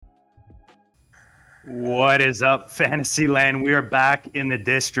What is up, Fantasyland? We are back in the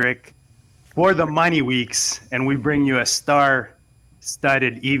district for the money weeks, and we bring you a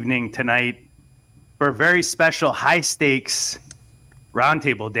star-studded evening tonight for a very special high-stakes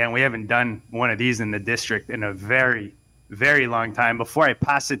roundtable. Dan, we haven't done one of these in the district in a very, very long time. Before I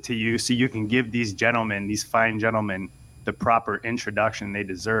pass it to you so you can give these gentlemen, these fine gentlemen, the proper introduction they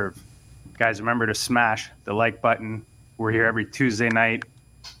deserve. Guys, remember to smash the like button. We're here every Tuesday night,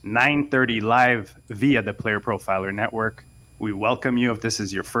 9:30 live via the Player Profiler Network. We welcome you if this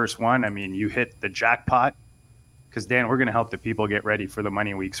is your first one. I mean, you hit the jackpot because, Dan, we're going to help the people get ready for the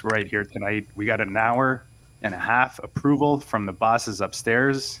money weeks right here tonight. We got an hour and a half approval from the bosses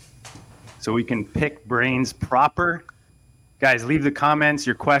upstairs so we can pick brains proper. Guys, leave the comments,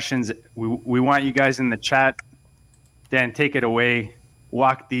 your questions. We want you guys in the chat. Dan, take it away.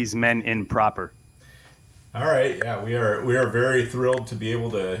 Walk these men in proper. All right, yeah, we are very thrilled to be able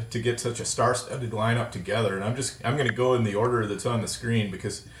to get such a star-studded lineup together, and I'm going to go in the order that's on the screen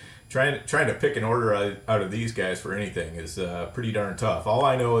because trying to pick an order out of these guys for anything is pretty darn tough. All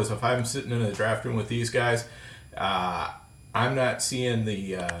I know is if I'm sitting in a draft room with these guys, I'm not seeing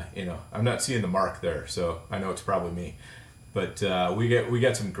the mark there, so I know it's probably me. But we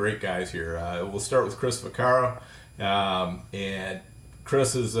got some great guys here. We'll start with Chris Vaccaro, and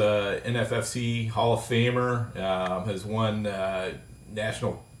Chris is an NFFC Hall of Famer, has won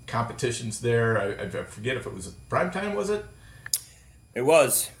national competitions there. I forget if it was primetime, was it? It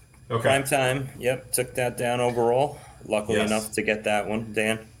was. Okay. Primetime, yep, took that down overall. Luckily enough to get that one,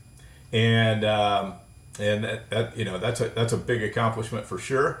 Dan. And that's a big accomplishment for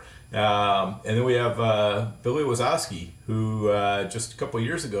sure. And then we have Billy Wazowski, who just a couple of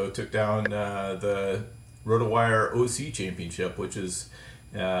years ago took down the RotoWire OC Championship, which is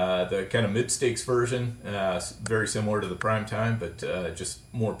the kind of mid-stakes version, very similar to the prime time, but just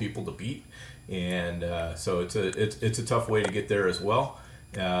more people to beat. And so it's a tough way to get there as well.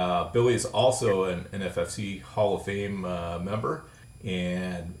 Billy is also an NFFC Hall of Fame member,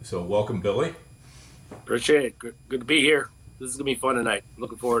 and so welcome, Billy. Appreciate it. Good to be here. This is gonna be fun tonight.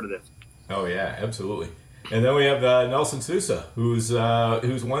 Looking forward to this. Oh yeah, absolutely. And then we have Nelson Sousa, who's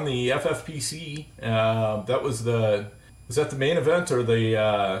won the FFPC. Was that the main event or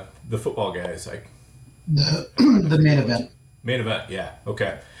the football guys? The main event. Main event, yeah.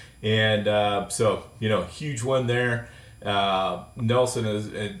 Okay. And so huge one there. Nelson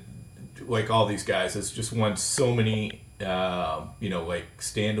is like all these guys has just won so many like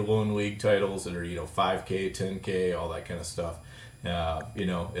standalone league titles that are 5K, 10K, all that kind of stuff.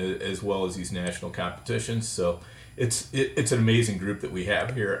 As well as these national competitions. So it's an amazing group that we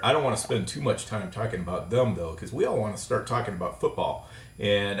have here. I don't want to spend too much time talking about them, though, because we all want to start talking about football.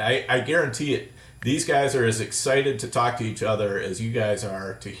 And I guarantee it, these guys are as excited to talk to each other as you guys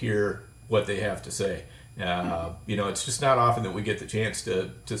are to hear what they have to say. It's just not often that we get the chance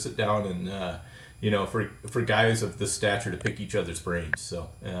to sit down and, for guys of this stature to pick each other's brains. So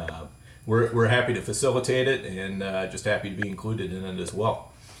we're happy to facilitate it and just happy to be included in it as well.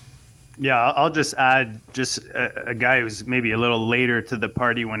 Yeah, I'll just add a guy who's maybe a little later to the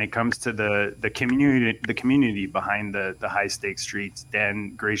party when it comes to the community behind the high stakes streets.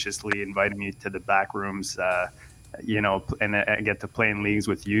 Dan graciously invited me to the back rooms, and I get to play in leagues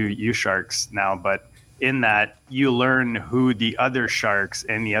with you Sharks now. But in that, you learn who the other Sharks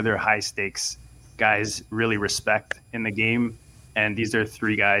and the other high stakes guys really respect in the game. And these are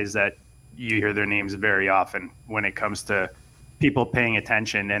three guys that you hear their names very often when it comes to people paying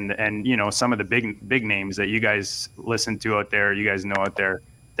attention and some of the big names that you guys listen to out there, you guys know out there,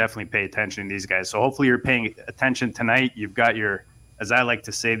 definitely pay attention to these guys. So hopefully you're paying attention tonight. You've got your, as I like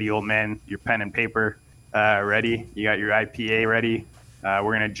to say, the old man, your pen and paper ready. You got your IPA ready. We're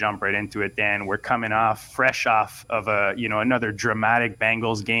going to jump right into it, Dan. We're coming fresh off of another dramatic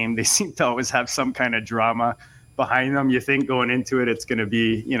Bengals game. They seem to always have some kind of drama behind them. You think going into it, it's going to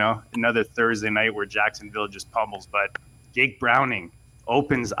be, another Thursday night where Jacksonville just pummels. But Jake Browning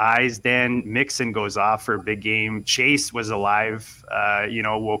opens eyes. Dan Mixon goes off for a big game. Chase was alive,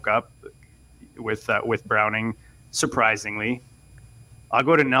 woke up with Browning, surprisingly. I'll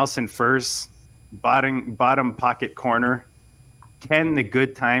go to Nelson first. Bottom pocket corner. Can the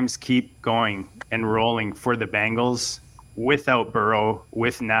good times keep going and rolling for the Bengals without Burrow,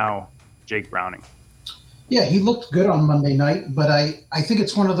 with now Jake Browning? Yeah, he looked good on Monday night, but I think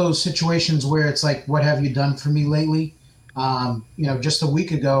it's one of those situations where it's like, what have you done for me lately? Just a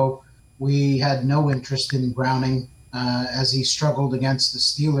week ago, we had no interest in Browning as he struggled against the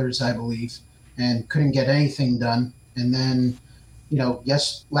Steelers, I believe, and couldn't get anything done. And then,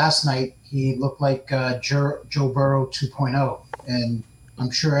 last night he looked like Joe Burrow 2.0. And I'm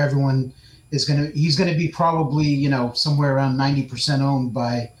sure everyone he's gonna be probably, somewhere around 90% owned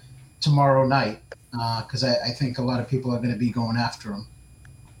by tomorrow night, because I think a lot of people are going to be going after him.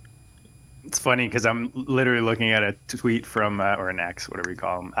 It's funny because I'm literally looking at a tweet from, or an X, whatever you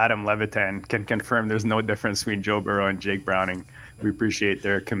call him. Adam Levitan can confirm there's no difference between Joe Burrow and Jake Browning. We appreciate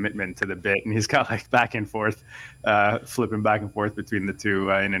their commitment to the bit. And he's got like back and forth, flipping back and forth between the two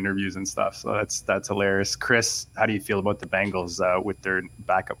in interviews and stuff. So that's hilarious. Chris, how do you feel about the Bengals with their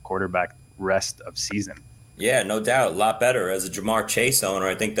backup quarterback rest of season? Yeah, no doubt. A lot better. As a Jamar Chase owner,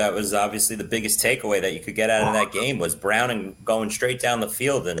 I think that was obviously the biggest takeaway that you could get out of that game was Browning going straight down the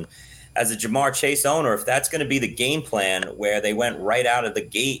field. And as a Jamar Chase owner, if that's going to be the game plan where they went right out of the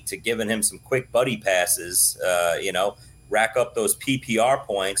gate to giving him some quick buddy passes, rack up those PPR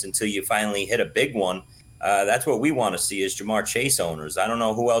points until you finally hit a big one, that's what we want to see as Jamar Chase owners. I don't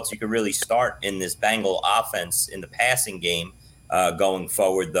know who else you could really start in this Bengal offense in the passing game going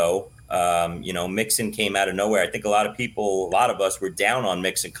forward, though. Mixon came out of nowhere. I think a lot of us were down on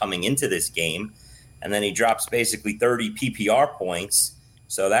Mixon coming into this game, and then he drops basically 30 PPR points.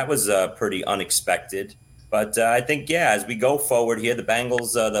 So that was pretty unexpected. But I think, as we go forward here, the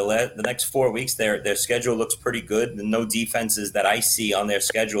Bengals, the next 4 weeks, their schedule looks pretty good. No defenses that I see on their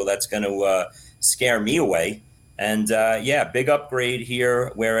schedule that's going to scare me away. And, big upgrade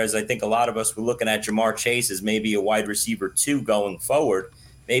here, whereas I think a lot of us were looking at Jamar Chase as maybe a wide receiver 2 going forward.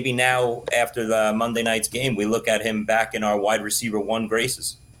 Maybe now, after the Monday night's game, we look at him back in our wide receiver 1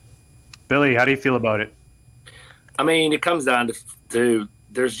 graces. Billy, how do you feel about it? I mean, it comes down to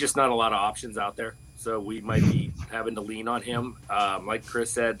there's just not a lot of options out there. So we might be having to lean on him. Like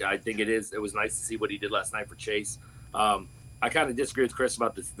Chris said, I think it was nice to see what he did last night for Chase. I kind of disagree with Chris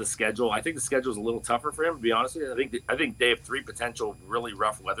about the schedule. I think the schedule is a little tougher for him, to be honest with you. I think they have 3 potential really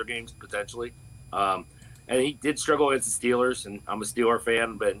rough weather games, potentially. And he did struggle against the Steelers, and I'm a Steeler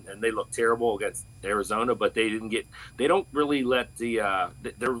fan, and they look terrible against Arizona, but they don't really let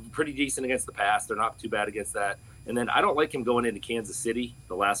they're pretty decent against the pass. They're not too bad against that. And then I don't like him going into Kansas City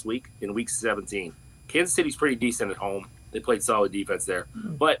the last week in week 17. Kansas City's pretty decent at home. They played solid defense there.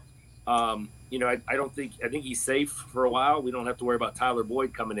 But, I think he's safe for a while. We don't have to worry about Tyler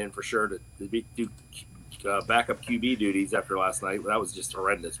Boyd coming in for sure to do backup QB duties after last night. That was just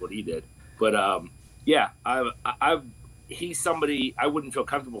horrendous what he did. But, he's somebody I wouldn't feel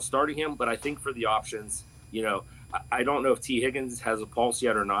comfortable starting him, but I think for the options, I don't know if T. Higgins has a pulse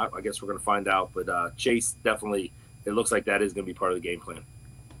yet or not. I guess we're going to find out. But Chase definitely, it looks like that is going to be part of the game plan.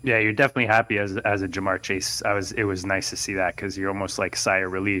 Yeah, you're definitely happy as a Jamar Chase. It was nice to see that because you're almost like sigh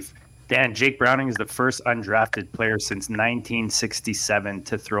of relief. Dan, Jake Browning is the first undrafted player since 1967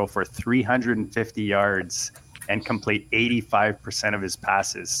 to throw for 350 yards and complete 85% of his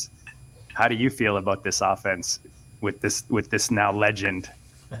passes. How do you feel about this offense with this now legend?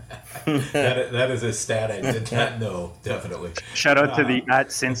 that is a stat I did not know, definitely. Shout out to the at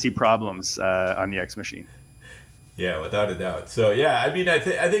Cincy Problems on the X Machine. Yeah, without a doubt. So, I mean, I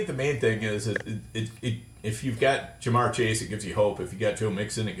think the main thing is if you've got Jamar Chase, it gives you hope. If you got Joe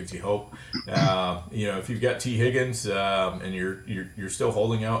Mixon, it gives you hope. If you've got T. Higgins and you're still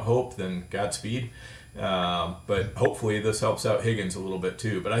holding out hope, then Godspeed. But hopefully this helps out Higgins a little bit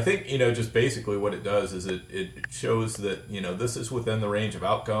too. But I think, just basically what it does is it shows that, this is within the range of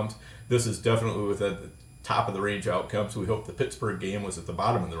outcomes. This is definitely within the top of the range of outcomes. We hope the Pittsburgh game was at the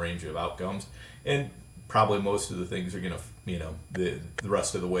bottom of the range of outcomes. And probably most of the things are going to, the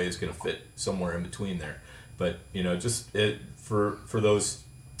rest of the way is going to fit somewhere in between there. But, for those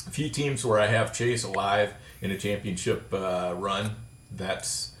few teams where I have Chase alive in a championship run,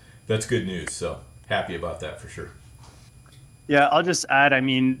 that's good news. So happy about that for sure. Yeah, I'll just add, I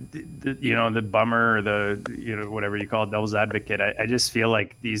mean, the bummer, or whatever you call it, devil's advocate. I just feel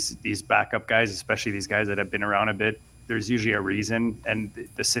like these backup guys, especially these guys that have been around a bit, there's usually a reason. And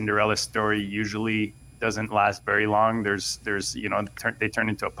the Cinderella story usually doesn't last very long. They turn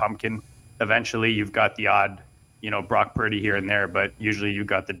into a pumpkin. Eventually you've got the odd, Brock Purdy here and there, but usually you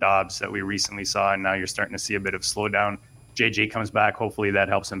got the Dobbs that we recently saw, and now you're starting to see a bit of slowdown. JJ comes back. Hopefully that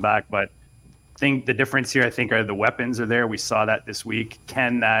helps him back. But I think the difference here, are the weapons are there. We saw that this week.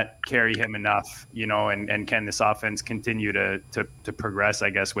 Can that carry him enough, and can this offense continue to progress, I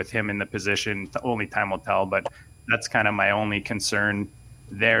guess, with him in the position? Only time will tell, but that's kind of my only concern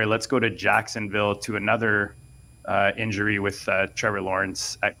there. Let's go to Jacksonville to another injury with Trevor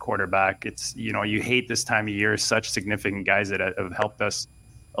Lawrence at quarterback. It's, you hate this time of year, such significant guys that have helped us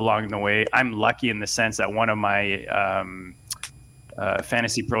along the way. I'm lucky in the sense that one of my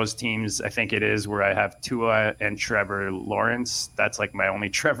Fantasy Pros teams, I think it is, where I have Tua and Trevor Lawrence. That's like my only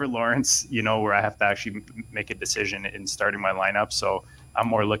Trevor Lawrence, where I have to actually make a decision in starting my lineup. So I'm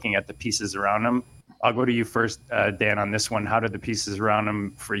more looking at the pieces around him. I'll go to you first, Dan, on this one. How do the pieces around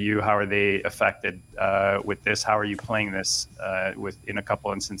him for you? How are they affected with this? How are you playing this in a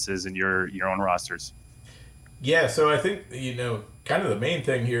couple instances in your own rosters? Yeah, so I think, kind of the main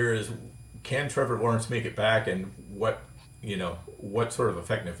thing here is, can Trevor Lawrence make it back, and what sort of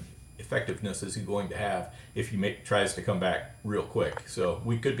effectiveness is he going to have if he tries to come back real quick? So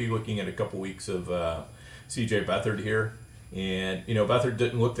we could be looking at a couple weeks of CJ Beathard here. And, Beathard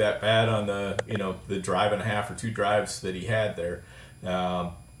didn't look that bad on the drive and a half or 2 drives that he had there.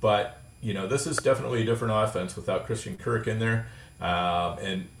 But, this is definitely a different offense without Christian Kirk in there.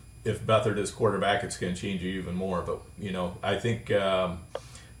 And if Beathard is quarterback, it's going to change you even more. But, I think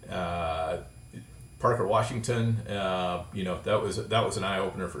Parker Washington, that was an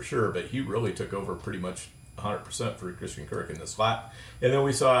eye-opener for sure. But he really took over pretty much 100% for Christian Kirk in the slot. And then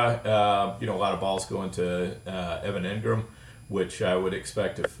we saw, a lot of balls going to Evan Engram, which I would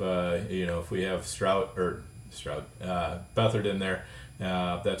expect if we have Beathard in there,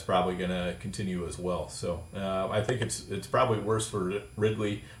 that's probably going to continue as well. So I think it's probably worse for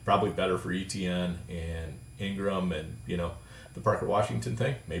Ridley, probably better for ETN and Ingram, and the Parker Washington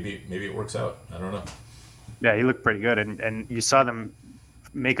thing. Maybe it works out. I don't know. Yeah, he looked pretty good, and you saw them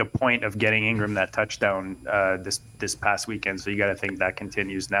make a point of getting Ingram that touchdown this past weekend. So you got to think that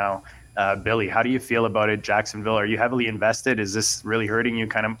continues now. Billy, how do you feel about it? Jacksonville, are you heavily invested? Is this really hurting you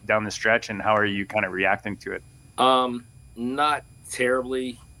kind of down the stretch, and how are you kind of reacting to it? Not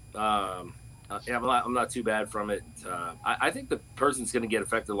terribly. I'm not too bad from it. I think the person's going to get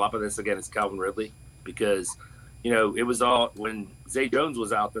affected a lot by this again is Calvin Ridley, because it was all when Zay Jones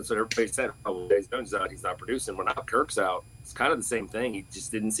was out. That's what everybody said. Oh, well, Zay Jones is out. He's not producing. When now Kirk's out, it's kind of the same thing. He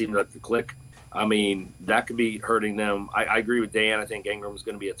just didn't seem to click. I mean, that could be hurting them. I agree with Dan. I think Ingram's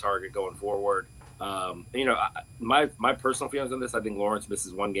going to be a target going forward. My personal feelings on this, I think Lawrence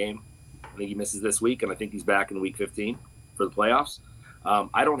misses one game. I think he misses this week, and I think he's back in week 15 for the playoffs.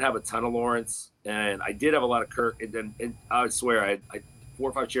 I don't have a ton of Lawrence, and I did have a lot of Kirk. And I would swear I had 4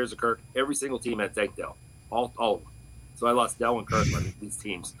 or 5 shares of Kirk. Every single team had Tank Dell, all of them. So I lost Dell and Kirk on these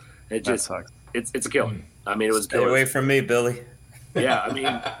teams. It just it's a killer. I mean, it was. Stay away from me, Billy. Yeah, I mean,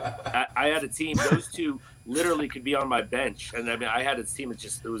 I had a team. Those two literally could be on my bench, and I mean, I had a team that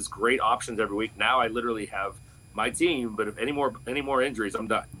it was great options every week. Now I literally have my team, but if any more injuries, I'm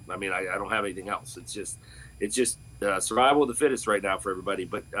done. I mean, I don't have anything else. It's just survival of the fittest right now for everybody.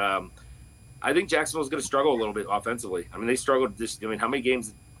 But I think Jacksonville's going to struggle a little bit offensively. I mean, they struggled. How many games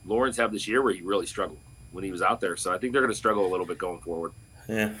did Lawrence have this year where he really struggled when he was out there? So I think they're going to struggle a little bit going forward.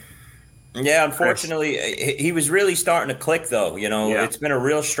 Yeah, unfortunately, he was really starting to click, though. It's been a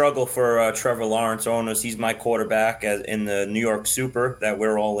real struggle for Trevor Lawrence owners. He's my quarterback in the New York Super that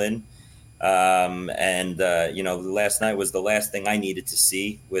we're all in. Last night was the last thing I needed to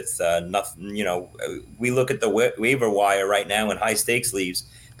see with nothing. We look at the waiver wire right now in high-stakes leagues.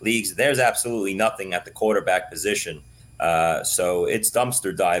 There's absolutely nothing at the quarterback position. So it's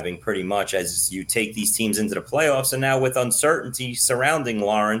dumpster diving pretty much as you take these teams into the playoffs. And now with uncertainty surrounding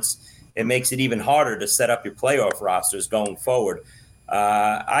Lawrence, it makes it even harder to set up your playoff rosters going forward.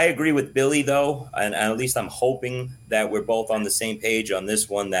 I agree with Billy, though, and at least I'm hoping that we're both on the same page on this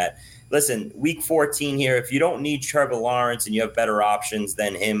one that, listen, week 14 here, if you don't need Trevor Lawrence and you have better options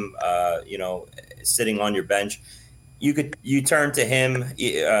than him, sitting on your bench, you turn to him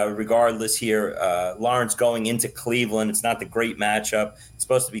regardless here. Lawrence going into Cleveland, it's not the great matchup. It's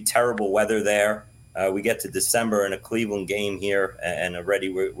supposed to be terrible weather there. We get to December in a Cleveland game here, and already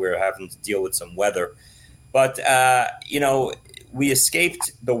we're having to deal with some weather. But, we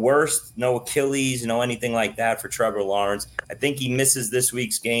escaped the worst. No Achilles, no anything like that for Trevor Lawrence. I think he misses this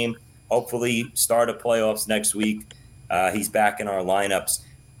week's game. Hopefully start of playoffs next week. He's back in our lineups.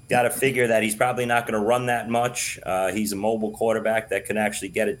 Got to figure that he's probably not going to run that much. He's a mobile quarterback that can actually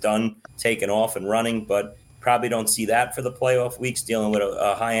get it done, taking off and running, but probably don't see that for the playoff weeks, dealing with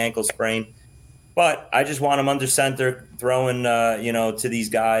a high ankle sprain. But I just want him under center, throwing, to these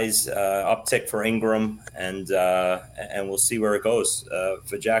guys, uptick for Ingram, and we'll see where it goes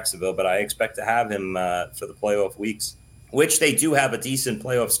for Jacksonville. But I expect to have him for the playoff weeks, which they do have a decent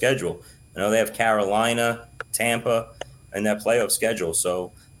playoff schedule. They have Carolina, Tampa, in that playoff schedule.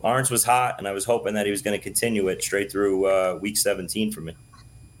 So Lawrence was hot, and I was hoping that he was going to continue it straight through week 17 for me.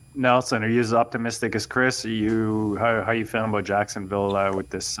 Nelson, are you as optimistic as Chris? How you feeling about Jacksonville with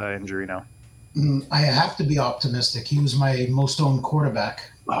this injury now? I have to be optimistic. He was my most owned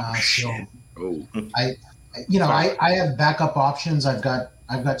quarterback. I have backup options. I've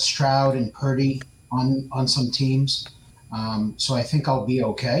got Stroud and Purdy on some teams. So I think I'll be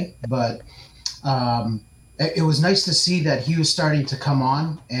okay. But it was nice to see that he was starting to come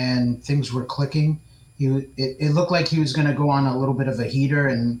on and things were clicking. It looked like he was going to go on a little bit of a heater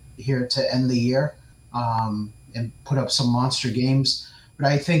and here to end the year and put up some monster games. But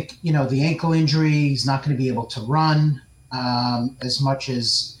I think, the ankle injury, he's not going to be able to run as much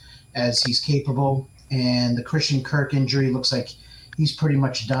as he's capable. And the Christian Kirk injury looks like he's pretty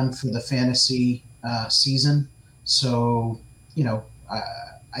much done for the fantasy season. So,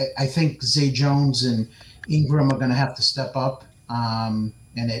 I think Zay Jones and Ingram are going to have to step up. And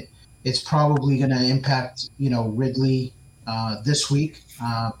it's probably going to impact, Ridley this week.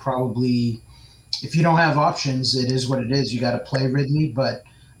 Probably, if you don't have options, it is what it is. You got to play Ridley, but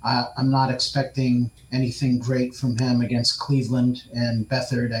I'm not expecting anything great from him against Cleveland and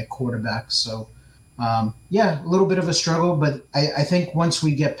Beathard at quarterback. So, a little bit of a struggle, but I think once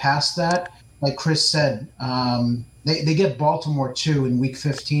we get past that, like Chris said, they get Baltimore too in Week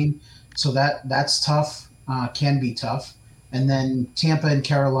 15, so that's tough, can be tough. And then Tampa and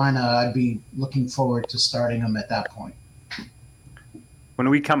Carolina, I'd be looking forward to starting them at that point. When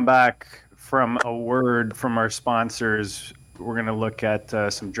we come back from a word from our sponsors, we're going to look at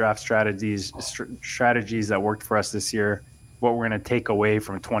some draft strategies that worked for us this year, what we're going to take away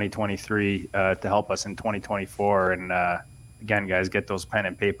from 2023 to help us in 2024. And again, guys, get those pen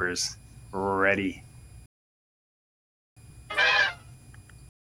and papers ready.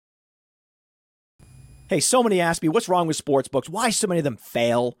 Hey, so many ask me, what's wrong with sportsbooks? Why so many of them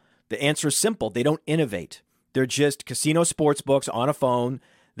fail? The answer is simple. They don't innovate. They're just casino sportsbooks on a phone.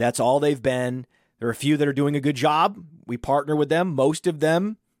 That's all they've been. There are a few that are doing a good job. We partner with them. Most of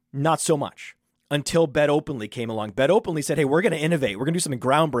them, not so much. Until Bet Openly came along. Bet Openly said, hey, we're going to innovate. We're going to do something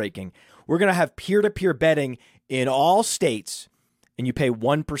groundbreaking. We're going to have peer-to-peer betting in all states, and you pay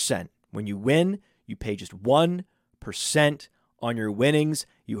 1%. When you win, you pay just 1% on your winnings.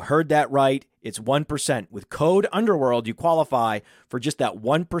 You heard that right. It's 1%. With code Underworld, you qualify for just that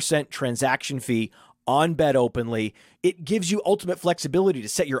 1% transaction fee on Bet Openly. It gives you ultimate flexibility to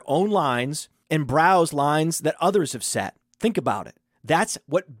set your own lines and browse lines that others have set. Think about it. That's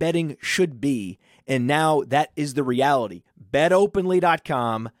what betting should be. And now that is the reality.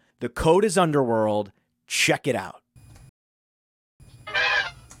 BetOpenly.com. The code is Underworld. Check it out.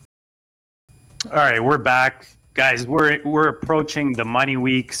 All right, we're back. Guys, we're approaching the money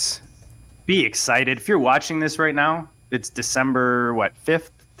weeks. Be excited. If you're watching this right now, it's December, 5th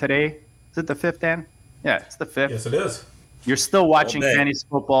today? Is it the 5th, Dan? Yeah, it's the 5th. Yes, it is. You're still watching fantasy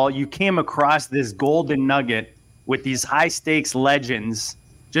football. You came across this golden nugget with these high-stakes legends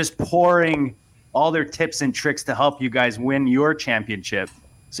just pouring all their tips and tricks to help you guys win your championship.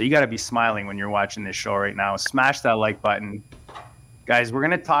 So you got to be smiling when you're watching this show right now. Smash that like button. Guys, we're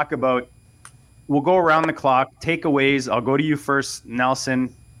going to talk about – we'll go around the clock. Takeaways. I'll go to you first,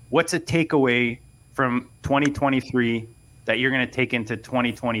 Nelson. What's a takeaway from 2023 that you're going to take into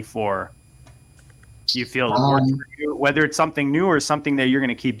 2024? You feel it works for you, whether it's something new or something that you're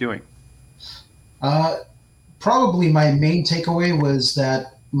going to keep doing? Probably my main takeaway was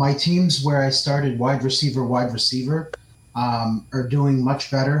that my teams where I started wide receiver, are doing much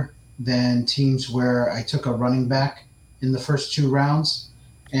better than teams where I took a running back in the first 2 rounds.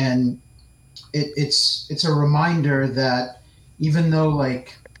 And it's a reminder that even though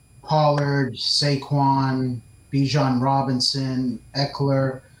like Pollard, Saquon, Bijan Robinson,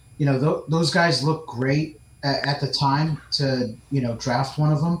 Eckler, those guys look great at the time to, draft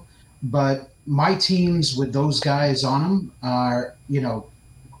one of them. But my teams with those guys on them are,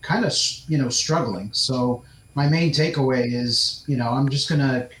 kind of, struggling. So my main takeaway is, I'm just going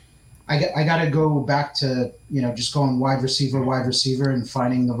to – I got to go back to, just going wide receiver and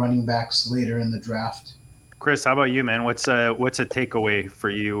finding the running backs later in the draft. Chris, how about you, man? What's a takeaway for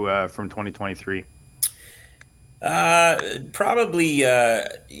you from 2023? Probably,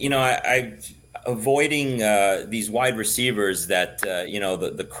 I avoiding these wide receivers that,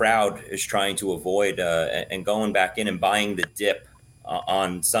 the crowd is trying to avoid and going back in and buying the dip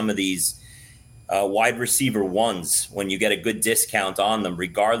on some of these wide receiver ones when you get a good discount on them,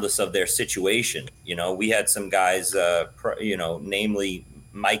 regardless of their situation. We had some guys, namely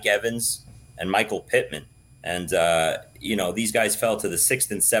Mike Evans and Michael Pittman. And, these guys fell to the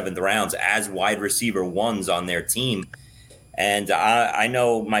 6th and 7th rounds as wide receiver ones on their team. And I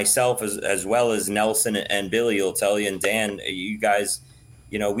know myself as well as Nelson and Billy will tell you, and Dan, you guys,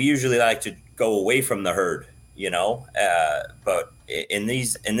 we usually like to go away from the herd, but in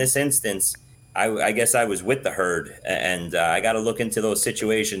this instance, I guess I was with the herd, and I got to look into those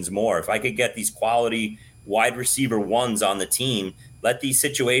situations more. If I could get these quality wide receiver ones on the team, let these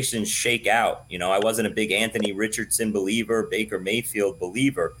situations shake out. I wasn't a big Anthony Richardson believer, Baker Mayfield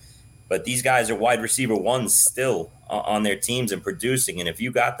believer, But these guys are wide receiver ones still on their teams and producing. And if you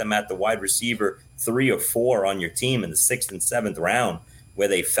got them at the wide receiver 3 or 4 on your team in the 6th and 7th round where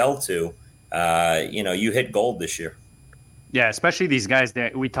they fell to, you hit gold this year. Yeah, especially these guys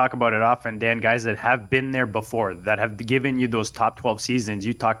that we talk about it often, Dan, guys that have been there before, that have given you those top 12 seasons.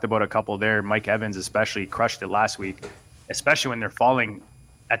 You talked about a couple there. Mike Evans especially crushed it last week, especially when they're falling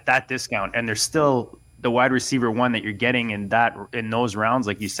at that discount. And they're still the wide receiver one that you're getting in those rounds,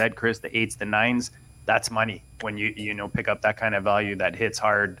 like you said, Chris, the 8s, the 9s. That's money when you pick up that kind of value that hits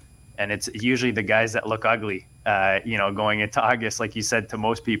hard. And it's usually the guys that look ugly, going into August, like you said, to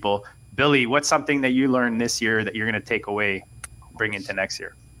most people. Billy, what's something that you learned this year that you're going to take away, bring into next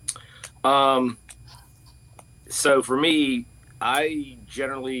year? So for me, I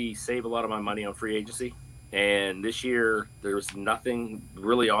generally save a lot of my money on free agency. And this year, there was nothing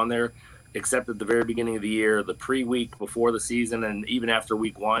really on there except at the very beginning of the year, the pre-week before the season, and even after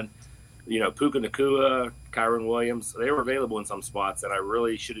week 1. Puka Nacua, Kyron Williams, they were available in some spots, and I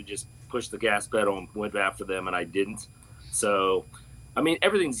really should have just pushed the gas pedal and went after them, and I didn't. So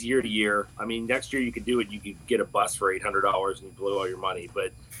everything's year to year. Next year you could do it. You could get a bus for $800 and you blow all your money.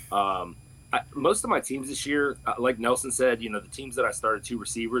 But most of my teams this year, like Nelson said, the teams that I started 2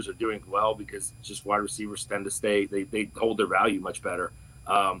 receivers are doing well because just wide receivers tend to stay. They hold their value much better.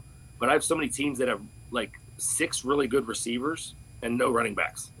 But I have so many teams that have like 6 really good receivers and no running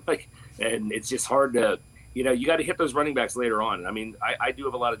backs. And it's just hard to, you got to hit those running backs later on. I do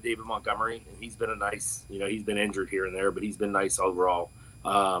have a lot of David Montgomery, and he's been a nice, he's been injured here and there, but he's been nice overall.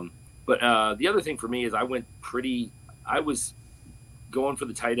 But the other thing for me is I was going for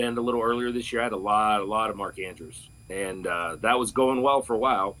the tight end a little earlier this year. I had a lot of Mark Andrews, and that was going well for a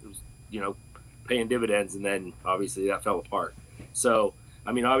while. It was, paying dividends, and then obviously that fell apart. So,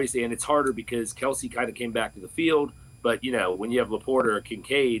 obviously, and it's harder because Kelsey kind of came back to the field. But when you have Laporte or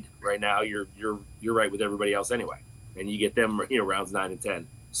Kincaid right now, you're right with everybody else anyway, and you get them rounds 9 and 10.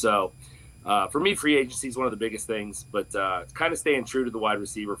 So for me, free agency is one of the biggest things, but kind of staying true to the wide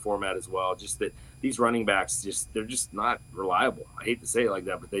receiver format as well. Just that these running backs they're just not reliable. I hate to say it like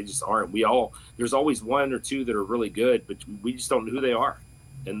that, but they just aren't. There's always 1 or 2 that are really good, but we just don't know who they are.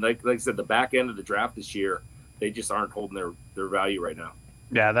 And like I said, the back end of the draft this year, they just aren't holding their value right now.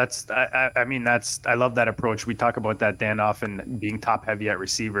 Yeah, I love that approach. We talk about that, Dan, often being top heavy at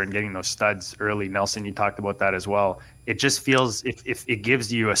receiver and getting those studs early. Nelson, you talked about that as well. It just feels if it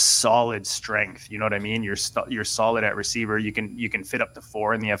gives you a solid strength, you know what I mean? You're solid at receiver. You can fit up to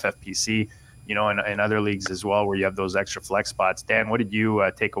 4 in the FFPC, and other leagues as well where you have those extra flex spots. Dan, what did you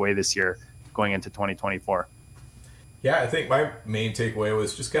take away this year going into 2024? Yeah, I think my main takeaway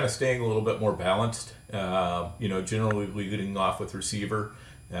was just kind of staying a little bit more balenced. Generally leading off with receiver.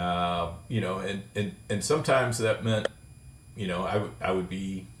 And sometimes that meant, I would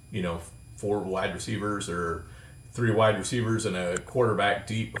be, 4 wide receivers or 3 wide receivers and a quarterback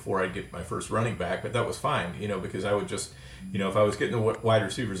deep before I get my first running back. But that was fine, because I would just, if I was getting the wide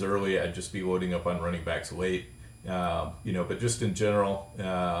receivers early, I'd just be loading up on running backs late. But just in general,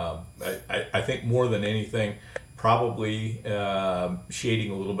 I think more than anything, probably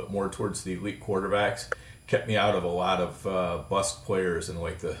shading a little bit more towards the elite quarterbacks kept me out of a lot of bust players in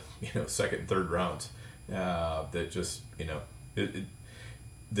like the 2nd and 3rd rounds. That just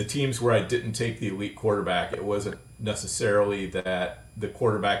the teams where I didn't take the elite quarterback, it wasn't necessarily that the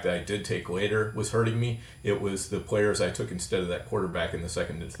quarterback that I did take later was hurting me. It was the players I took instead of that quarterback in the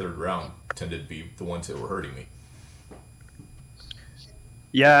 2nd and 3rd round tended to be the ones that were hurting me.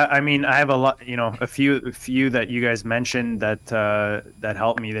 Yeah, I have a lot, a few that you guys mentioned that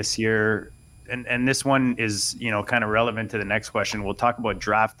helped me this year. And this one is, kind of relevant to the next question. We'll talk about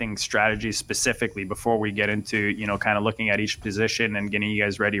drafting strategies specifically before we get into, kind of looking at each position and getting you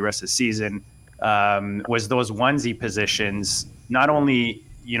guys ready rest of the season. Was those onesie positions, not only,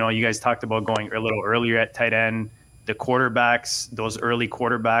 you guys talked about going a little earlier at tight end, the quarterbacks, those early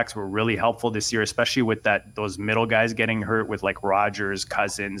quarterbacks were really helpful this year, especially with those middle guys getting hurt with like Rodgers,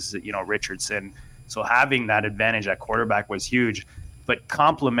 Cousins, Richardson. So having that advantage at quarterback was huge. But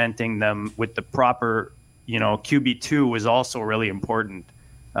complementing them with the proper, QB2 was also really important.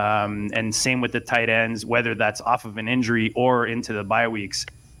 And same with the tight ends, whether that's off of an injury or into the bye weeks,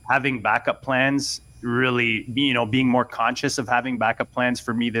 having backup plans, really, being more conscious of having backup plans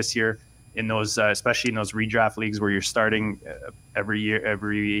for me this year in those, especially in those redraft leagues where you're starting every year,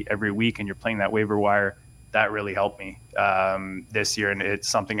 every week, and you're playing that waiver wire. That really helped me this year, and it's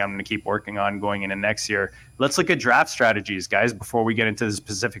something I'm going to keep working on going into next year. Let's look at draft strategies, guys, before we get into the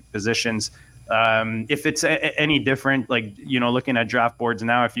specific positions. If it's any different, like, looking at draft boards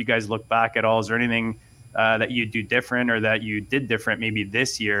now, if you guys look back at all, is there anything that you do different or that you did different maybe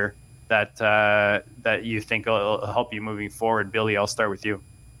this year that you think will help you moving forward? Billy, I'll start with you.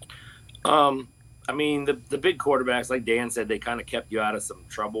 I mean, the big quarterbacks, like Dan said, they kind of kept you out of some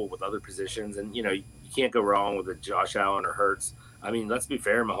trouble with other positions. And, you can't go wrong with a Josh Allen or Hurts. I mean, let's be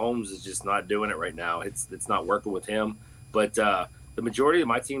fair. Mahomes is just not doing it right now. It's not working with him. But the majority of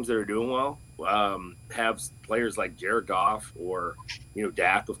my teams that are doing well have players like Jared Goff or,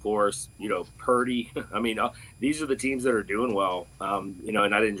 Dak, of course, Purdy. I mean, these are the teams that are doing well. And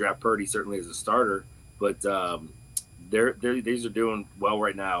I didn't draft Purdy certainly as a starter, but these are doing well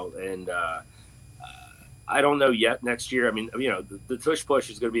right now. And I don't know yet next year. I mean, the tush push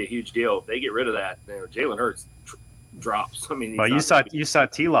is going to be a huge deal. If they get rid of that, Jalen Hurts drops. I mean, well, you saw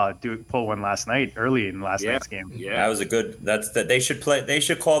T-Law pull one last night, early in last night's game. Yeah, that was a good. They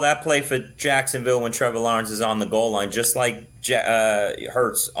should call that play for Jacksonville when Trevor Lawrence is on the goal line, just like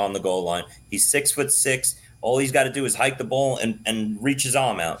Hurts on the goal line. He's 6'6". All he's got to do is hike the ball and reach his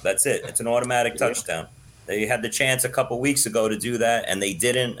arm out. That's it. It's an automatic touchdown. They had the chance a couple weeks ago to do that, and they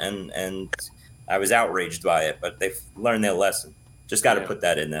didn't. And I was outraged by it, but they've learned their lesson. Just got to put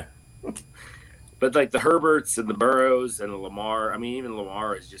that in there. But like the Herberts and the Burrows and the Lamar, I mean, even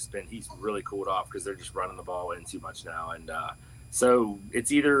Lamar he's really cooled off because they're just running the ball in too much now. And so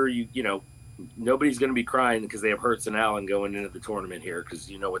it's either, nobody's going to be crying because they have Hurts and Allen going into the tournament here because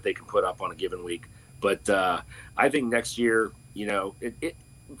you know what they can put up on a given week. But I think next year,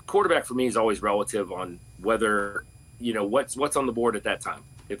 quarterback for me is always relative on whether, what's on the board at that time.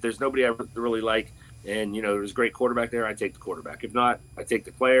 If there's nobody I really like, and there's a great quarterback there, I take the quarterback. If not, I take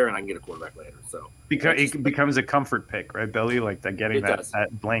the player, and I can get a quarterback later. So because it becomes a comfort pick, right, Billy? Like getting that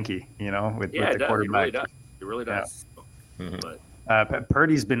blankie, with the quarterback. It really does. Yeah. Mm-hmm. But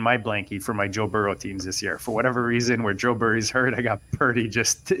Purdy's been my blankie for my Joe Burrow teams this year. For whatever reason, where Joe Burrow's hurt, I got Purdy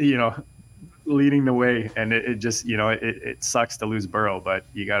just leading the way, and it just it sucks to lose Burrow, but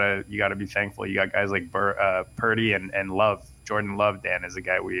you gotta be thankful. You got guys like Purdy and Love. Jordan Love, Dan, is a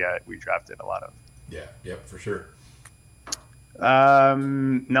guy we drafted a lot of. Yeah, yep, for sure.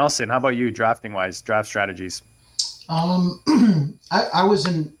 Nelson, how about you, draft strategies? I was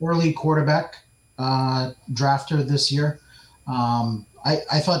an early quarterback drafter this year.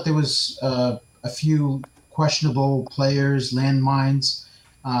 I thought there was a few questionable players, landmines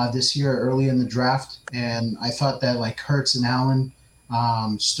this year early in the draft, and I thought that like Hurts and Allen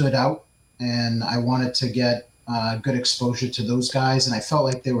stood out, and I wanted to get good exposure to those guys, and I felt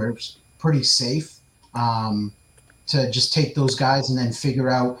like they were pretty safe to just take those guys and then figure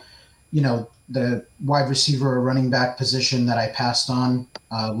out, the wide receiver or running back position that I passed on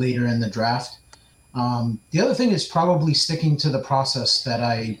later in the draft. The other thing is probably sticking to the process that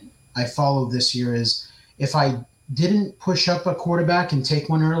I followed this year is if I didn't push up a quarterback and take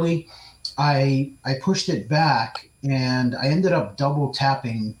one early, I pushed it back and I ended up double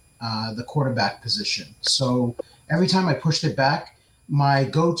tapping the quarterback position. So every time I pushed it back, my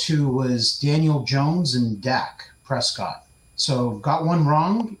go-to was Daniel Jones and Dak Prescott. So got one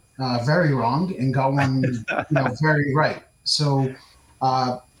wrong, very wrong, and got one very right. So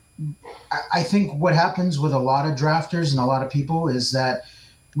I think what happens with a lot of drafters and a lot of people is that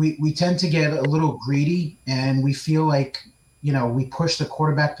we tend to get a little greedy and we feel like, we push the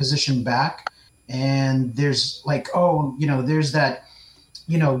quarterback position back and there's like, there's that,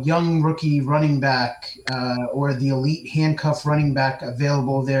 young rookie running back or the elite handcuff running back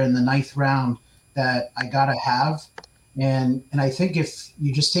available there in the 9th round that I got to have. And I think if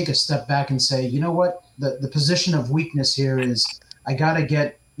you just take a step back and say, you know what, the position of weakness here is I got to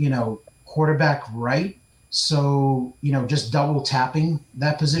get, quarterback right. So, just double tapping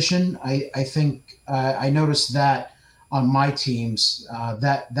that position. I think I noticed that on my teams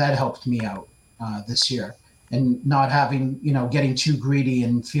that helped me out this year. And not having, getting too greedy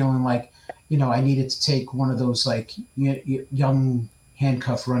and feeling like, I needed to take one of those like young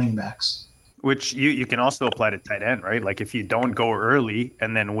handcuff running backs. Which you can also apply to tight end, right? Like if you don't go early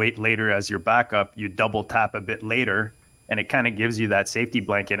and then wait later as your backup, you double tap a bit later and it kind of gives you that safety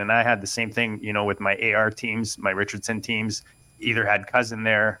blanket. And I had the same thing, with my AR teams, my Richardson teams, either had Cousin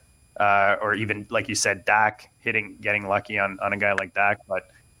there or even, like you said, Dak getting lucky on a guy like Dak. But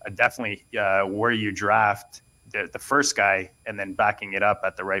definitely where you draft the first guy and then backing it up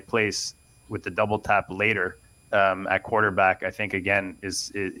at the right place with the double tap later at quarterback, I think again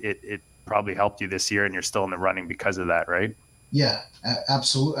it probably helped you this year and you're still in the running because of that, right? Yeah,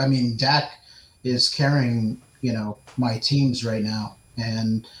 absolutely. I mean, Dak is carrying, my teams right now.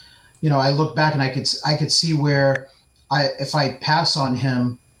 And, I look back and I could see where if I pass on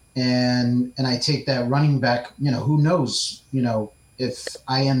him and I take that running back, who knows, if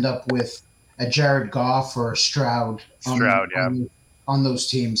I end up with a Jared Goff or a Stroud on those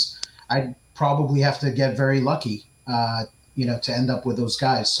teams. I'd probably have to get very lucky, to end up with those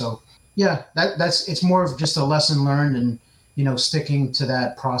guys. So yeah, it's more of just a lesson learned and, sticking to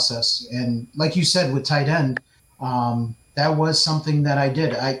that process. And like you said, with tight end, that was something that I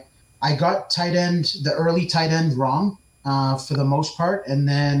did. I got the early tight end wrong for the most part. And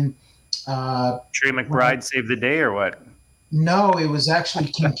then Trey McBride saved the day or what? No, it was actually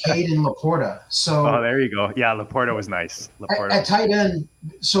Kincaid and Laporta. So there you go. Yeah, Laporta was nice. At tight end,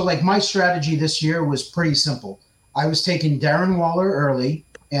 so like my strategy this year was pretty simple. I was taking Darren Waller early,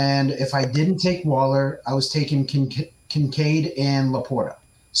 and if I didn't take Waller, I was taking Kincaid and Laporta.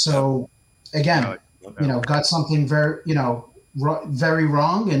 So again, got something very, very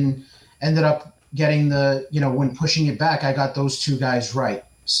wrong, and ended up getting when pushing it back, I got those two guys right.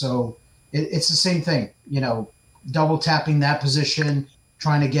 So it's the same thing, double tapping that position,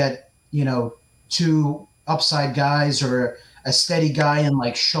 trying to get, two upside guys or a steady guy in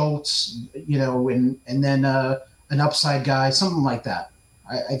like Schultz, and then an upside guy, something like that.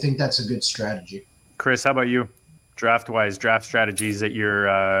 I think that's a good strategy. Chris, how about you? Draft strategies that you're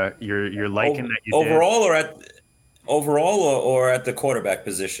liking that you overall did? or at the quarterback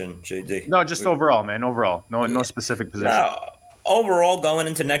position, JD? No, just overall, man. Overall, no specific position. No. Overall, going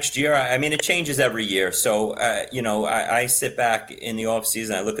into next year, I mean, it changes every year. So, I sit back in the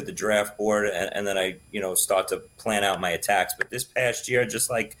offseason, I look at the draft board, and then I, start to plan out my attacks. But this past year, just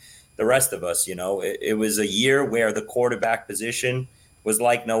like the rest of us, it was a year where the quarterback position was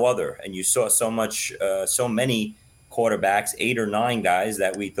like no other. And you saw so many quarterbacks, 8 or 9 guys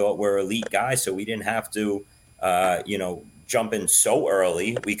that we thought were elite guys. So we didn't have to, jump in so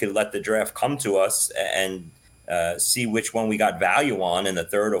early. We could let the draft come to us and see which one we got value on in the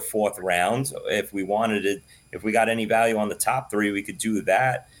 3rd or 4th round. If we wanted it, if we got any value on the top 3, we could do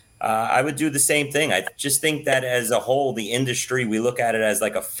that. I would do the same thing. I just think that as a whole, the industry, we look at it as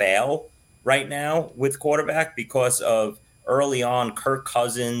like a fail right now with quarterback because of early on Kirk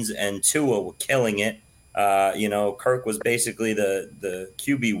Cousins and Tua were killing it. Kirk was basically the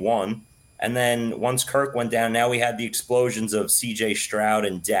QB1. And then once Kirk went down, now we had the explosions of CJ Stroud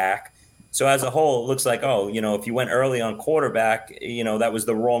and Dak. So as a whole, it looks like, if you went early on quarterback, that was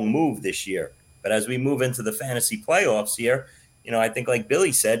the wrong move this year. But as we move into the fantasy playoffs here, I think like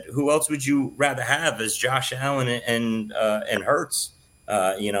Billy said, who else would you rather have as Josh Allen and Hurts,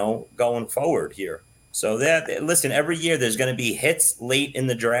 going forward here? So listen, every year there's going to be hits late in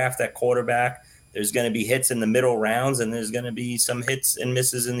the draft at quarterback. There's going to be hits in the middle rounds, and there's going to be some hits and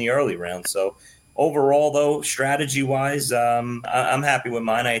misses in the early rounds. So overall, though, strategy-wise, I'm happy with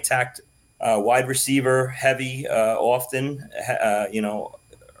mine. I attacked wide receiver heavy often,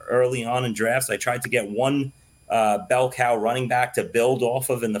 early on in drafts. I tried to get one bell cow running back to build off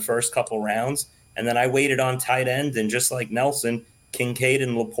of in the first couple rounds. And then I waited on tight end, and just like Nelson, Kincaid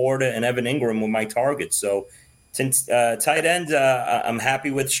and Laporta and Evan Ingram were my targets. So tight end, I'm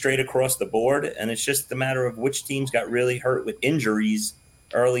happy with straight across the board. And it's just a matter of which teams got really hurt with injuries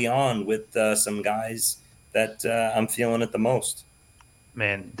early on with some guys that I'm feeling it the most.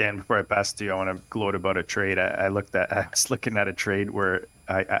 Man, Dan, before I pass to you, I want to gloat about a trade. I was looking at a trade where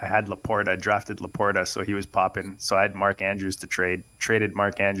I had Laporta. I drafted Laporta, so he was popping. So I had Mark Andrews to traded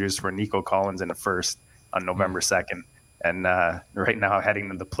Mark Andrews for Nico Collins in a first on November 2nd. And right now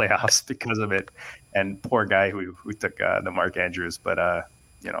heading to the playoffs because of it. And poor guy who took the Mark Andrews, but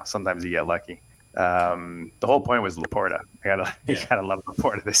sometimes you get lucky. The whole point was Laporta. You gotta love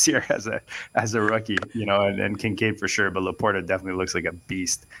Laporta this year as a rookie, and Kincaid for sure, but Laporta definitely looks like a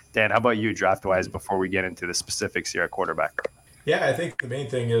beast. Dan, how about you draft wise before we get into the specifics here at quarterback? Yeah, I think the main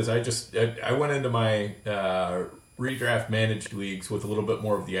thing is I went into my redraft managed leagues with a little bit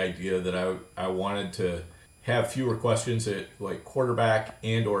more of the idea that I wanted to have fewer questions at like quarterback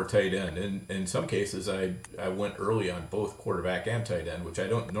and or tight end. And in some cases, I went early on both quarterback and tight end, which I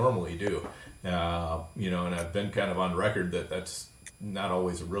don't normally do. And I've been kind of on record that that's not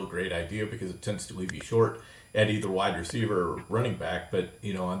always a real great idea because it tends to leave you short at either wide receiver or running back. But,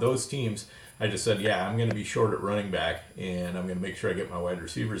 on those teams, I just said, I'm going to be short at running back, and I'm going to make sure I get my wide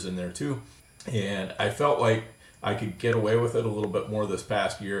receivers in there too. And I felt like I could get away with it a little bit more this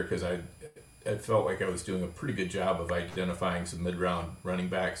past year because I felt like I was doing a pretty good job of identifying some mid-round running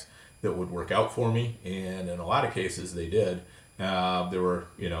backs that would work out for me. And in a lot of cases, they did. There were,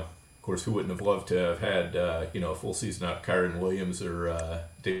 of course, who wouldn't have loved to have had, a full season out of Kyron Williams or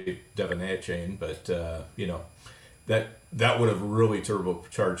Devin Achane, but, that would have really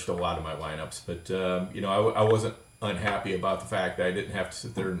turbocharged a lot of my lineups. But, I wasn't unhappy about the fact that I didn't have to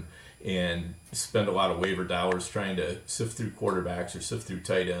sit there and spend a lot of waiver dollars trying to sift through quarterbacks or sift through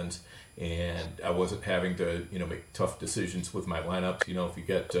tight ends. And I wasn't having to, make tough decisions with my lineups. If you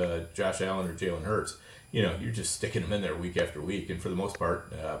get Josh Allen or Jalen Hurts, you're just sticking them in there week after week. And for the most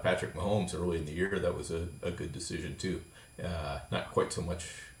part, Patrick Mahomes early in the year, that was a good decision too. Not quite so much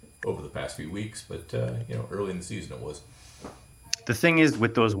over the past few weeks, but early in the season it was. The thing is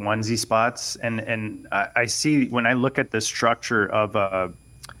with those onesie spots, and I see when I look at the structure of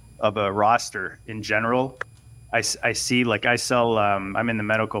a roster in general, I see, like, I sell, I'm in the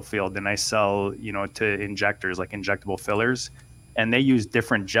medical field and I sell, to injectors, like injectable fillers, and they use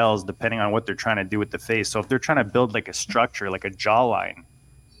different gels depending on what they're trying to do with the face. So if they're trying to build like a structure, like a jawline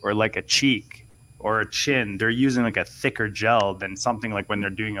or like a cheek or a chin, they're using like a thicker gel than something like when they're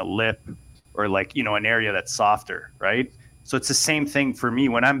doing a lip or like, an area that's softer, right? So it's the same thing for me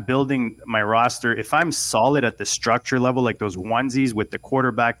when I'm building my roster. If I'm solid at the structure level, like those onesies with the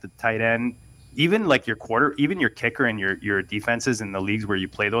quarterback, the tight end, even like even your kicker and your defenses in the leagues where you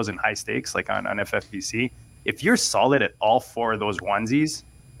play those in high stakes, like on FFPC, if you're solid at all four of those onesies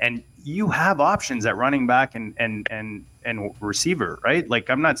and you have options at running back and receiver, right? Like,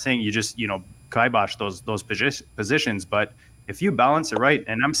 I'm not saying you just, kibosh those positions, but if you balance it right,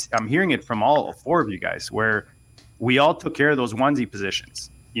 and I'm hearing it from all four of you guys, where we all took care of those onesie positions,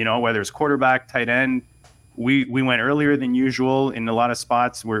 whether it's quarterback, tight end. We went earlier than usual in a lot of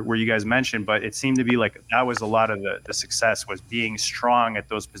spots where you guys mentioned, but it seemed to be like that was a lot of the success, was being strong at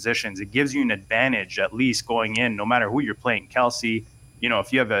those positions. It gives you an advantage, at least going in, no matter who you're playing. Kelsey,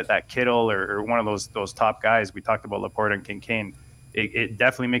 if you have that Kittle or one of those top guys, we talked about Laporta and Kincaid, it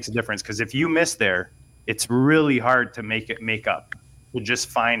definitely makes a difference. Because if you miss there, it's really hard to make up. To just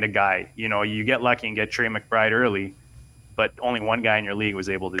find a guy. You get lucky and get Trey McBride early, but only one guy in your league was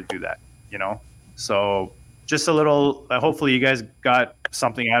able to do that. So just a little. Hopefully, you guys got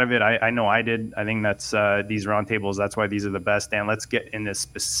something out of it. I know I did. I think that's these roundtables. That's why these are the best. Dan, let's get into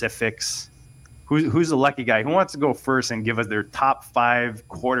specifics. Who's the lucky guy? Who wants to go first and give us their top 5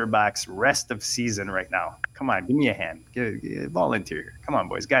 quarterbacks rest of season right now? Come on, give me a hand. Volunteer here. Come on,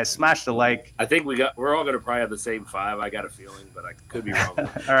 boys. Guys, smash the like. I think we're all going to probably have the same 5. I got a feeling, but I could be wrong.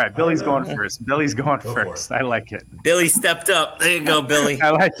 All right, Billy's going first. Billy's going first. I like it. Billy stepped up. There you go, Billy. I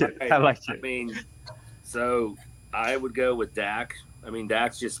like it. I like it. I mean, so I would go with Dak. I mean,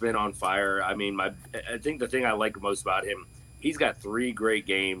 Dak's just been on fire. I mean, I think the thing I like most about him, he's got 3 great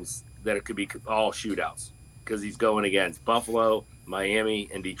games that it could be all shootouts because he's going against Buffalo, Miami,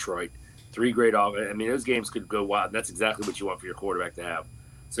 and Detroit. 3 great offense. I mean, those games could go wild. That's exactly what you want for your quarterback to have.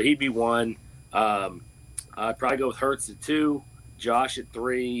 So he'd be 1. I'd probably go with Hurts at 2, Josh at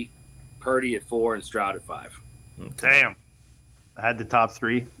 3, Purdy at 4, and Stroud at 5. Damn. I had the top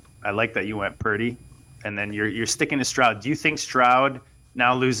 3. I like that you went Purdy. And then you're sticking to Stroud. Do you think Stroud,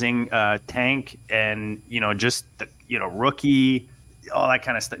 now losing Tank and, just the, rookie, all that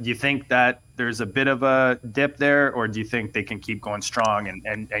kind of stuff, do you think that there's a bit of a dip there, or do you think they can keep going strong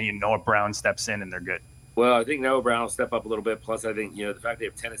and Noah Brown steps in and they're good? Well, I think Noah Brown will step up a little bit. Plus, I think, the fact they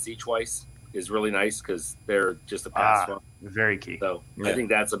have Tennessee twice is really nice because they're just a pass farm. Very key. So yeah. I think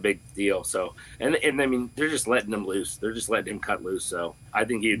that's a big deal. So, and I mean, they're just letting him loose. They're just letting him cut loose. So I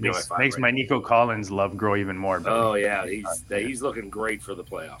think he'd be my 5. Makes my Nico Collins love grow even more. Billy. Oh, yeah. He's looking great for the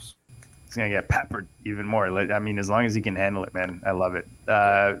playoffs. He's going to get peppered even more. I mean, as long as he can handle it, man, I love it.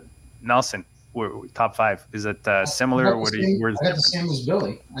 Nelson, top 5. Is it similar? Or I got the same as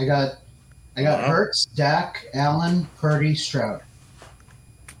Billy. I got Hurts, Dak, Allen, Purdy, Stroud.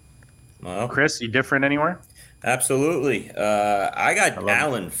 Well, Chris, you different anywhere? Absolutely. I got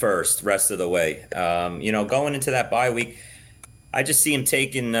Allen first rest of the way. Going into that bye week, I just see him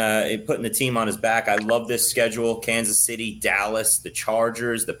putting the team on his back. I love this schedule. Kansas City, Dallas, the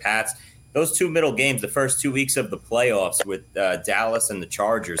Chargers, the Pats. Those 2 middle games, the first 2 weeks of the playoffs with Dallas and the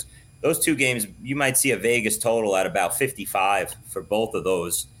Chargers, those 2 games, you might see a Vegas total at about 55 for both of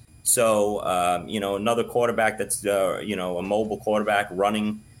those. So, another quarterback that's, a mobile quarterback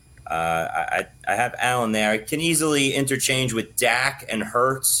running. I have Allen there. I can easily interchange with Dak and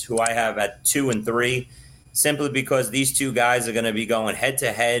Hurts, who I have at 2 and 3, simply because these 2 guys are going to be going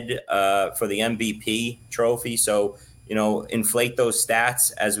head-to-head for the MVP trophy. So, inflate those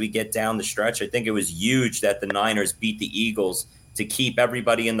stats as we get down the stretch. I think it was huge that the Niners beat the Eagles to keep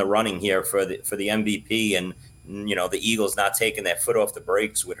everybody in the running here for the MVP. And, the Eagles not taking their foot off the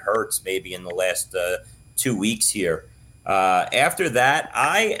brakes with Hurts maybe in the last 2 weeks here. After that,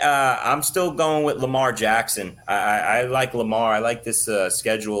 I'm still going with Lamar Jackson. I like Lamar. I like this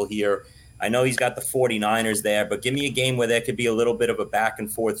schedule here. I know he's got the 49ers there, but give me a game where there could be a little bit of a back and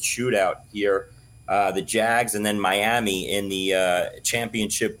forth shootout here. the Jags, and then Miami in the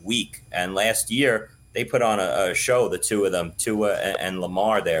championship week. And last year, they put on a show, the two of them, Tua and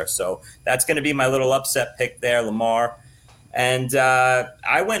Lamar there. So that's going to be my little upset pick there, Lamar. And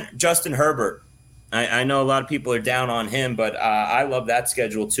I went Justin Herbert. I know a lot of people are down on him, but I love that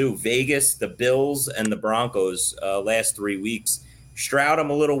schedule too. Vegas, the Bills, and the Broncos last 3 weeks. Stroud, I'm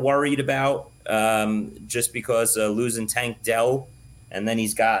a little worried about just because losing Tank Dell. And then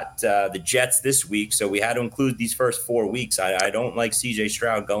he's got the Jets this week. So we had to include these first 4 weeks. I don't like C.J.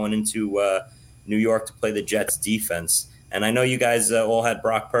 Stroud going into New York to play the Jets defense. And I know you guys all had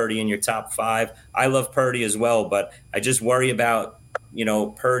Brock Purdy in your top 5. I love Purdy as well, but I just worry about,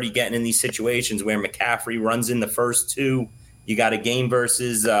 Purdy getting in these situations where McCaffrey runs in the first 2. You got a game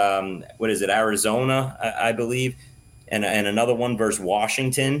versus, Arizona, I believe, and another one versus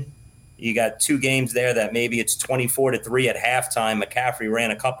Washington. You got 2 games there that maybe it's 24-3 at halftime. McCaffrey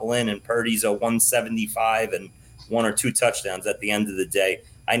ran a couple in, and Purdy's a 175 and 1 or 2 touchdowns at the end of the day.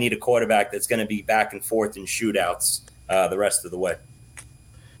 I need a quarterback that's going to be back and forth in shootouts the rest of the way.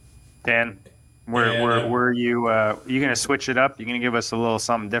 Dan, were you going to switch it up? You going to give us a little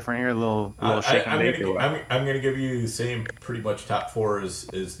something different here, a little shake and bake? I'm going to give you the same pretty much top 4 as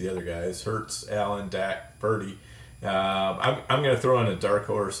the other guys: Hurts, Allen, Dak, Purdy. I'm going to throw in a dark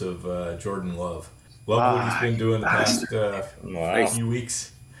horse of Jordan Love. Love what he's been doing the past few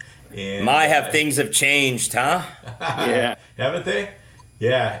weeks. And things have changed, huh? Yeah, haven't they?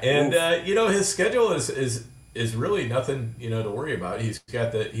 Yeah, and his schedule is really nothing to worry about. He's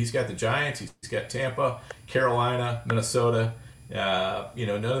got the Giants, he's got Tampa, Carolina, Minnesota.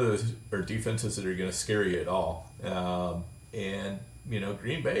 None of those are defenses that are going to scare you at all. And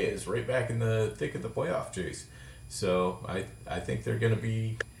Green Bay is right back in the thick of the playoff chase. So I think they're going to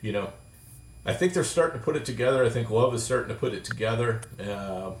be, I think they're starting to put it together. I think Love is starting to put it together.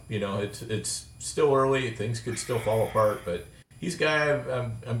 It's still early. Things could still fall apart, but he's a guy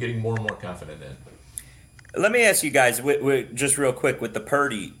I'm getting more and more confident in. Let me ask you guys, just real quick with the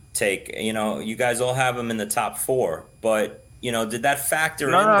Purdy take. You guys all have him in the top 4, but did that factor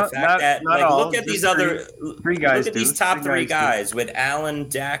in the fact that look at these other three guys? Look at these top 3 guys with Allen,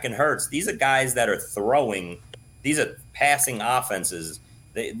 Dak, and Hurts. These are guys that are throwing. These are passing offenses.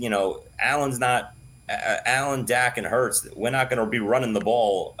 Allen's not Allen, Dak, and Hurts. We're not going to be running the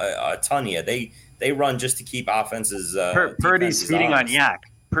ball a ton yet. They run just to keep offenses. Purdy's feeding on yak.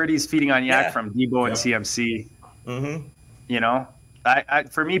 Purdy's feeding on yak from Debo and CMC. Mm-hmm.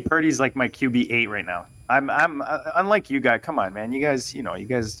 For me, Purdy's like my QB8 right now. I'm unlike you guys. Come on, man. You guys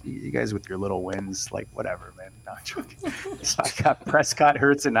with your little wins, like whatever, man. Not joking. So I got Prescott,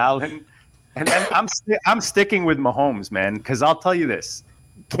 Hurts, and Allen, and then I'm sticking with Mahomes, man. Because I'll tell you this,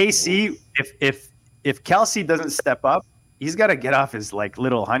 KC, if Kelsey doesn't step up, he's got to get off his like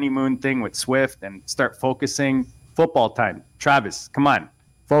little honeymoon thing with Swift and start focusing. Football time, Travis. Come on,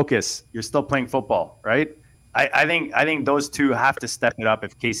 focus. You're still playing football, right? I think those two have to step it up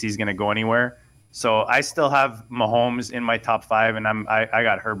if KC's going to go anywhere. So I still have Mahomes in my top 5, and I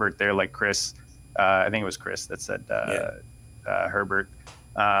got Herbert there, like Chris. I think it was Chris that said Herbert.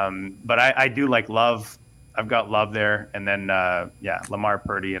 But I do like Love. I've got Love there, and then Lamar,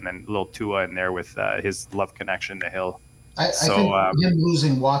 Purdy, and then little Tua in there with his Love connection to Hill. I think him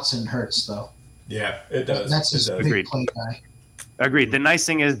losing Watson hurts though. Yeah, it does. That's his big play guy. Agreed. The nice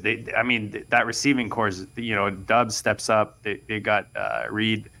thing is, that receiving core is, Dubs steps up. They got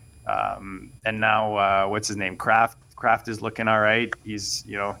Reed, and now what's his name? Kraft. Kraft is looking all right. He's,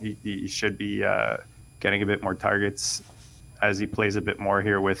 he should be getting a bit more targets as he plays a bit more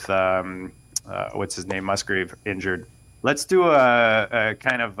here with what's his name? Musgrave injured. Let's do a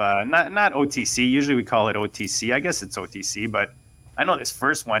kind of not OTC. Usually we call it OTC. I guess it's OTC, but I know this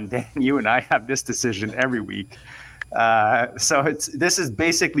first one, Dan, you and I have this decision every week. So this is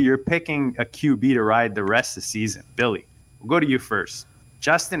basically you're picking a QB to ride the rest of the season. Billy, we'll go to you first.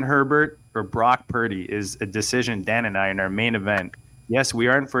 Justin Herbert or Brock Purdy is a decision Dan and I in our main event. Yes, we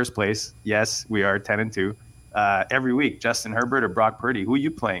are in first place. Yes, we are 10-2. Every week, Justin Herbert or Brock Purdy. Who are you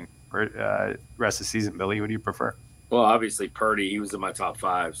playing for rest of the season, Billy? Who do you prefer? Well, obviously Purdy. He was in my top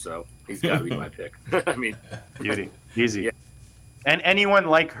 5, so he's got to be my pick. I mean, beauty, easy. Yeah. And anyone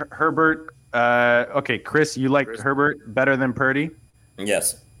like Herbert? Okay, Chris, you like Herbert better than Purdy?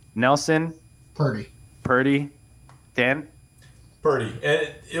 Yes. Nelson? Purdy. Dan? Purdy.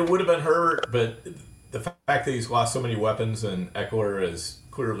 It would have been Herbert, but the fact that he's lost so many weapons and Eckler is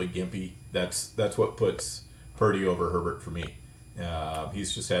clearly gimpy, that's what puts Purdy over Herbert for me.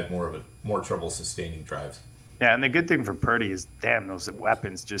 He's just had more trouble sustaining drives. Yeah, and the good thing for Purdy is, damn, those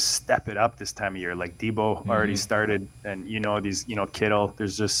weapons just step it up this time of year. Like Debo already started, and Kittle.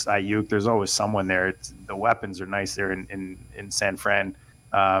 There's just Ayuk. There's always someone there. The weapons are nice there in San Fran.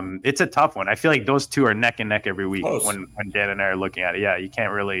 It's a tough one. I feel like those two are neck and neck every week when Dan and I are looking at it. Yeah, you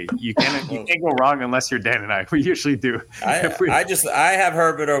can't go wrong unless you're Dan and I. We usually do. I have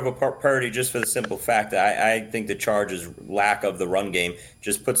Herbert over Purdy just for the simple fact that I think the Chargers' lack of the run game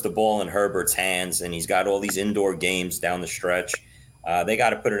just puts the ball in Herbert's hands, and he's got all these indoor games down the stretch. They got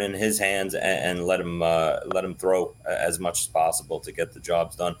to put it in his hands and let him throw as much as possible to get the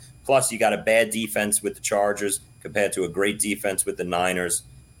jobs done. Plus, you got a bad defense with the Chargers compared to a great defense with the Niners.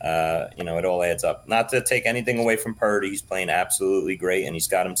 It all adds up. Not to take anything away from Purdy. He's playing absolutely great, and he's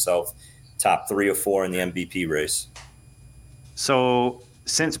got himself top 3 or 4 in the MVP race. So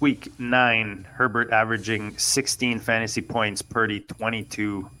since week 9, Herbert averaging 16 fantasy points, Purdy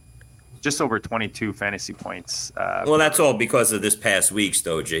 22, just over 22 fantasy points. Well, that's all because of this past week's,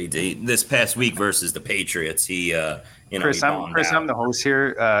 though, JD. This past week versus the Patriots, Chris, I'm the host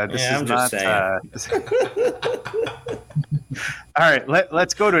here. I'm just saying. All right,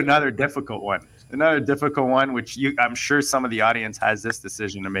 let's go to another difficult one. Which I'm sure some of the audience has this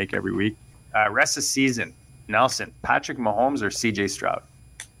decision to make every week. Rest of season, Nelson, Patrick Mahomes or CJ Stroud?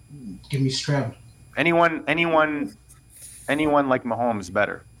 Give me Stroud. Anyone like Mahomes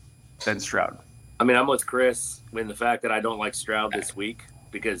better than Stroud? I mean, I'm with Chris in the fact that I don't like Stroud this week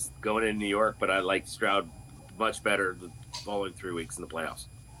because going into New York, but I like Stroud much better the following 3 weeks in the playoffs.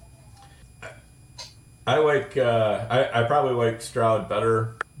 I probably like Stroud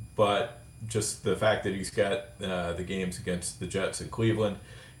better, but just the fact that he's got the games against the Jets and Cleveland,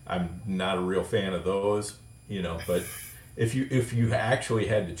 I'm not a real fan of those, but if you actually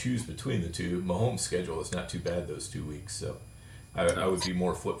had to choose between the two, Mahomes' schedule is not too bad those 2 weeks, so I would be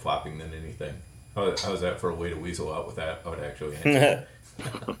more flip-flopping than anything. How's that for a way to weasel out with that? I would actually answer.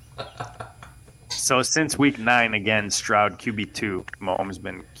 So since week 9, again, Stroud QB2, Mahomes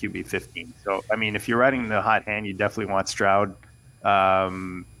been QB15. So, I mean, if you're riding the hot hand, you definitely want Stroud.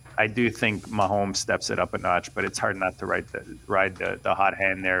 I do think Mahomes steps it up a notch, but it's hard not to ride the hot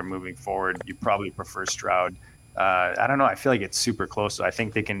hand there moving forward. You probably prefer Stroud. I don't know. I feel like it's super close. So I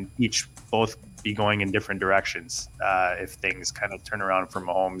think they can both be going in different directions if things kind of turn around for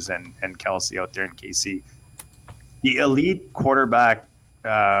Mahomes and Kelsey out there in KC. The elite quarterback,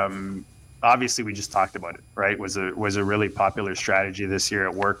 obviously we just talked about it, right? Was a really popular strategy this year.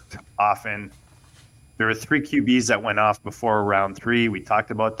 It worked often. There were 3 QBs that went off before round 3. We talked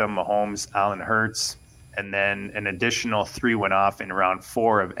about them: Mahomes, Allen Hurts, and then an additional 3 went off in round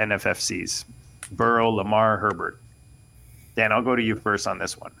 4 of NFFCs: Burrow, Lamar, Herbert. Dan, I'll go to you first on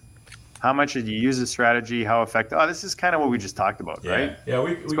this one. How much did you use the strategy? How effective? Oh, this is kind of what we just talked about, right? Yeah,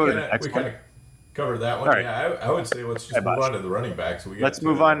 we kind of covered that one. Right. Yeah, I would say let's just move on to the running backs. Let's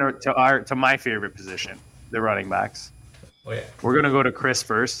move on to my favorite position, the running backs. Oh yeah. We're gonna go to Chris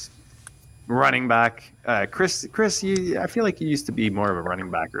first. Running back, Chris, I feel like you used to be more of a running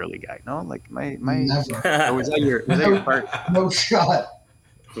back early guy. No, like my. Never. Was that your part? No shot.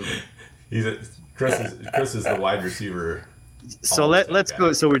 Chris is the wide receiver. So let's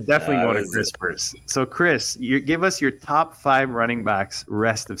go. So we're definitely going to Chris first. So Chris, give us your top 5 running backs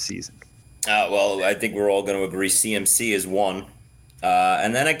rest of season. Well, I think we're all going to agree CMC is 1.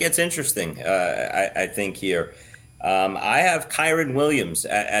 And then it gets interesting, I think, here. I have Kyron Williams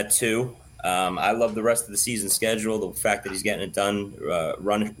at 2. I love the rest of the season schedule, the fact that he's getting it done,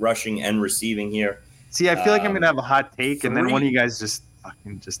 rushing and receiving here. See, I feel like I'm going to have a hot take, and then one of you guys just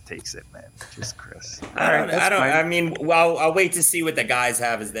fucking just takes it, man. Just Chris. I mean, well, I'll wait to see what the guys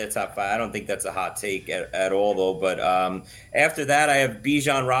have as their top 5. I don't think that's a hot take at all, though. But after that, I have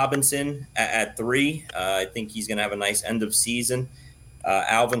Bijan Robinson at 3. I think he's going to have a nice end of season.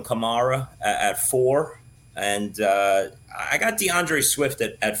 Alvin Kamara at 4. And I got DeAndre Swift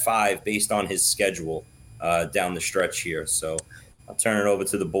at 5 based on his schedule down the stretch here. So I'll turn it over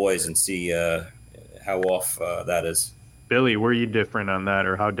to the boys and see how off that is. Billy, were you different on that,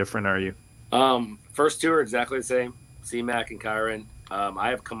 or how different are you? First 2 are exactly the same, C-Mac and Kyron. I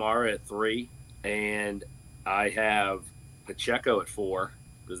have Kamara at 3, and I have Pacheco at 4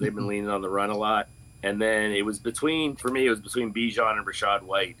 because they've been leaning on the run a lot. And then it was between Bijan and Rachaad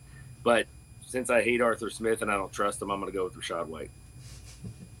White. But since I hate Arthur Smith and I don't trust him, I'm going to go with Rachaad White.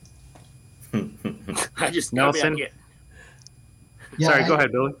 Nelson. Sorry, go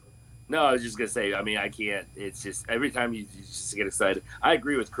ahead, Billy. No, I was just going to say, I mean, I can't. It's just every time you just get excited. I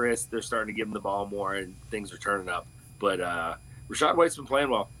agree with Chris. They're starting to give him the ball more and things are turning up. But Rachaad White's been playing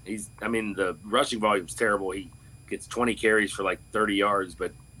well. The rushing volume's terrible. He gets 20 carries for like 30 yards,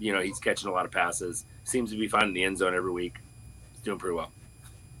 but he's catching a lot of passes. Seems to be finding the end zone every week. He's doing pretty well.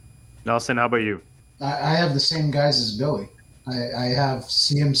 Nelson, how about you? I have the same guys as Billy. I have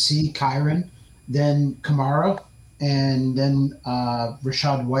CMC, Kyron, then Kamara, and then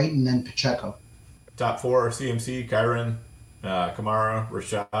Rashad White, and then Pacheco. Top 4 CMC, Kyron, Kamara,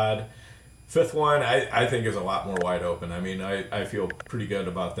 Rashad. Fifth one, I think is a lot more wide open. I mean, I feel pretty good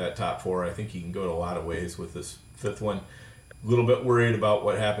about that top 4. I think he can go to a lot of ways with this fifth one. A little bit worried about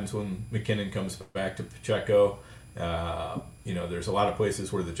what happens when McKinnon comes back to Pacheco. There's a lot of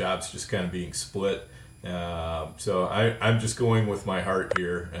places where the job's just kind of being split. So I'm just going with my heart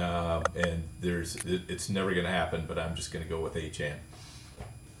here, and it's never going to happen. But I'm just going to go with Achane.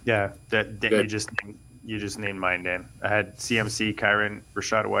 Yeah, you just named mine, Dan. I had CMC, Kyron,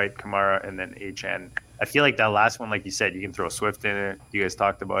 Rashad White, Kamara, and then Achane. I feel like that last one, like you said, you can throw Swift in it. You guys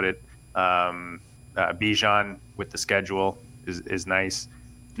talked about it. Bijan with the schedule is nice.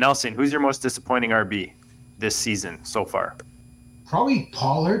 Nelson, who's your most disappointing RB this season so far? Probably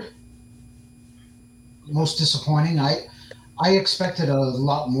Pollard. Most disappointing. I expected a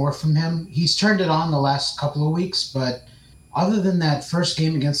lot more from him. He's turned it on the last couple of weeks, but other than that first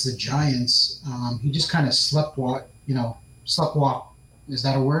game against the Giants, he just kind of sleptwalk. Is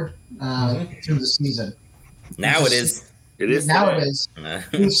that a word? Through the season. Now it is. It is. Now it is.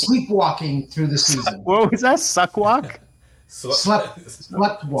 He's sleepwalking through the season. What was that? Suckwalk?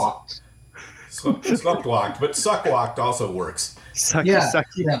 Sleptwalked. Sleptwalked, but suckwalked also works. Sucky.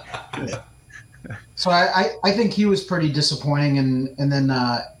 Yeah. So I think he was pretty disappointing, and then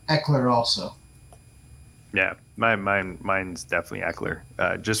Eckler also. Yeah, mine's definitely Eckler.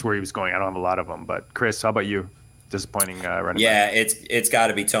 Just where he was going, I don't have a lot of them. But Chris, how about you? Disappointing running Yeah, back? it's got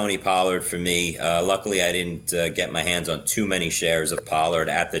to be Tony Pollard for me. Luckily, I didn't get my hands on too many shares of Pollard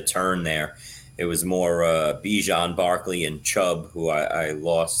at the turn there. It was more Bijan, Barkley, and Chubb who I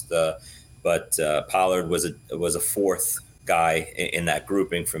lost. But Pollard was a fourth guy in that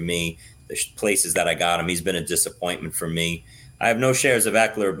grouping for me. The places that I got him, he's been a disappointment for me. I have no shares of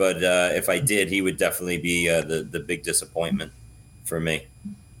Eckler, but if I did, he would definitely be the big disappointment for me.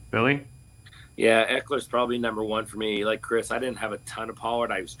 Billy? Yeah, Eckler's probably number one for me. Like Chris, I didn't have a ton of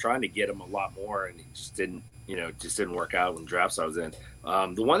Pollard. I was trying to get him a lot more, and it just didn't work out in drafts I was in.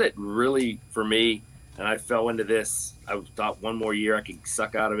 The one that really, for me, and I fell into this, I thought one more year I could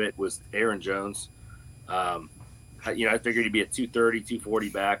suck out of it, was Aaron Jones. I figured he'd be at 230, 240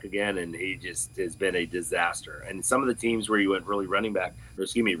 back again, and he just has been a disaster. And some of the teams where you went really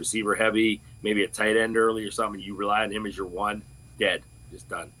receiver heavy, maybe a tight end early or something, you rely on him as your one, dead, just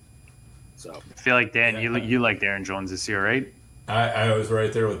done. So I feel like, Dan, you liked Aaron Jones this year, right? I was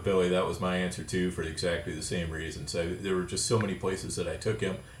right there with Billy. That was my answer too, for exactly the same reasons. There were just so many places that I took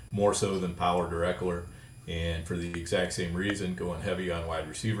him, more so than Pollard or Eckler. And for the exact same reason, going heavy on wide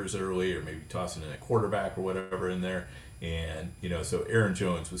receivers early, or maybe tossing in a quarterback or whatever in there. And, so Aaron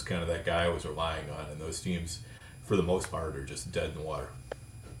Jones was kind of that guy I was relying on. And those teams, for the most part, are just dead in the water.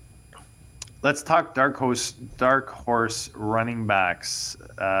 Let's talk dark horse running backs.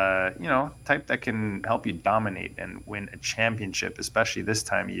 Type that can help you dominate and win a championship, especially this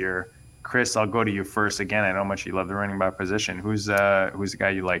time of year. Chris, I'll go to you first. Again, I know how much you love the running back position. Who's the guy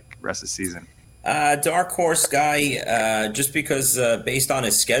you like rest of the season? Dark horse guy, just because based on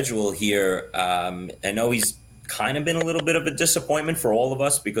his schedule here, I know he's kind of been a little bit of a disappointment for all of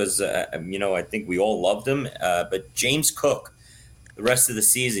us because, I think we all loved him. But James Cook, the rest of the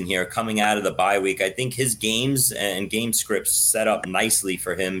season here, coming out of the bye week, I think his games and game scripts set up nicely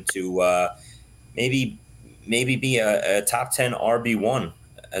for him to maybe be a top 10 RB1.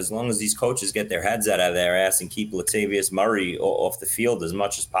 As long as these coaches get their heads out of their ass and keep Latavius Murray off the field as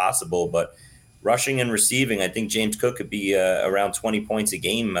much as possible. But rushing and receiving, I think James Cook could be around 20 points a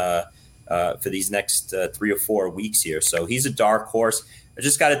game for these next 3 or 4 weeks here. So he's a dark horse. I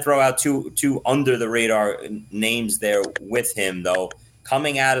just got to throw out two under-the-radar names there with him, though.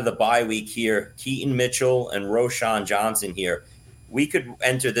 Coming out of the bye week here, Keaton Mitchell and Roschon Johnson here. We could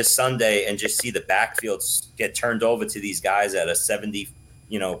enter this Sunday and just see the backfields get turned over to these guys at a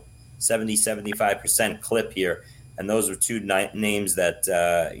 75% clip here. And those are two names that,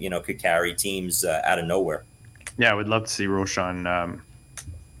 could carry teams out of nowhere. Yeah, I would love to see Roschon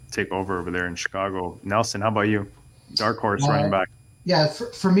take over there in Chicago. Nelson, how about you? Dark horse running back. Yeah,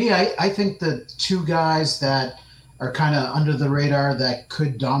 for me, I think the two guys that are kind of under the radar that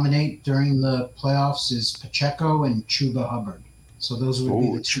could dominate during the playoffs is Pacheco and Chuba Hubbard. So those would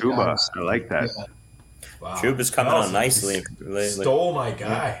be the two Chuba. guys. I like that. Yeah. Wow. Chuba's coming on nicely. Stole my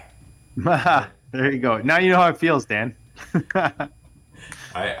guy. There you go. Now you know how it feels, Dan.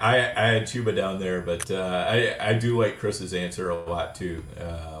 I had Chuba down there, but I do like Chris's answer a lot too.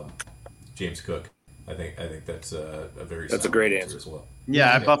 James Cook. I think that's a great answer as well.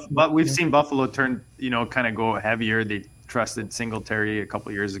 Yeah, but we've seen Buffalo turn, kind of go heavier. They trusted Singletary a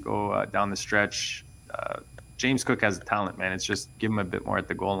couple years ago down the stretch. James Cook has a talent, man. It's just give him a bit more at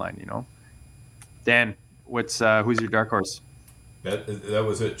the goal line, Dan, who's your dark horse? That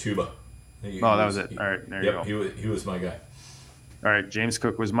was it, Chuba. That was it. All right, there you go. He was my guy. All right, James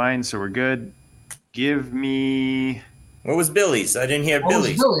Cook was mine, so we're good. Give me. What was Billy's? I didn't hear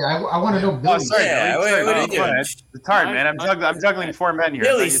Billy's. Billy? I want to know Billy's. Oh, sorry. Yeah, what are you doing? It's hard, man. I'm juggling 4 men here.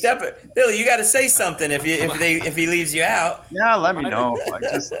 Billy, Billy, you got to say something if he leaves you out. Yeah, let me know.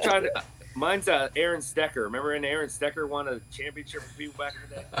 Mine's Aaron Stecker. Remember when Aaron Stecker won a championship for people back in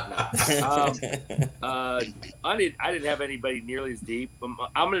the day? No. I didn't have anybody nearly as deep.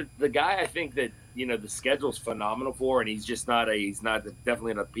 The guy I think that the schedule's phenomenal for, and he's definitely not a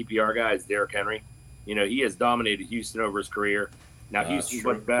PPR guy. Is Derrick Henry. He has dominated Houston over his career. Now Houston's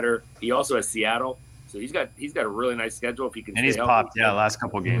much better. He also has Seattle, so he's got a really nice schedule if he can. And he's popped, last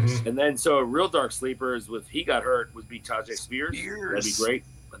couple games. And then so a real dark sleeper is he got hurt would be Tajay Spears. That'd be great.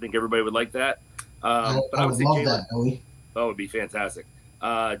 I think everybody would like that. I would love that, Billy. Oh, it would be fantastic.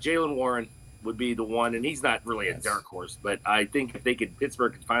 Jaylen Warren would be the one, and he's not really a dark horse, but I think if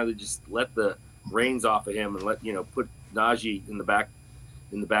Pittsburgh could finally just let the reins off of him and put Najee in the back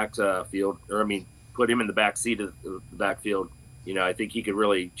field, put him in the back seat of the backfield. I think he could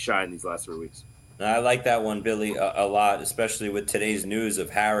really shine these last 3 weeks. I like that one, Billy, a lot, especially with today's news of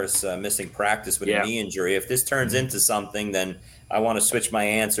Harris missing practice with a knee injury. If this turns into something, then I want to switch my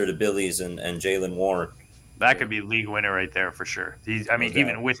answer to Billy's and Jaylen Warren. That could be league winner right there for sure.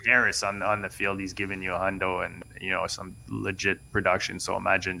 Even with Harris on the field, he's giving you a hundo and some legit production. So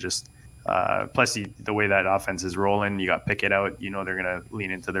imagine just plus the way that offense is rolling, you got Pickett out. They're going to lean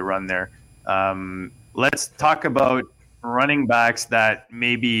into the run there. Let's talk about running backs that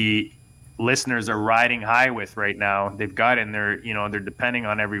maybe listeners are riding high with right now. They've got in there, they're depending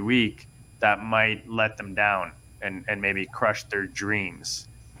on every week that might let them down and maybe crush their dreams.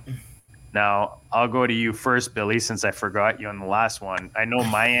 Now, I'll go to you first, Billy, since I forgot you on the last one. I know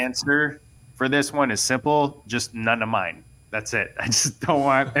my answer for this one is simple, just none of mine. That's it. I just don't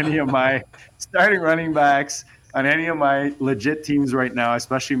want any of my starting running backs on any of my legit teams right now,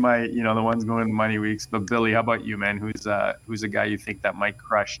 especially my, the ones going to money weeks. But Billy, how about you, man? Who's a guy you think that might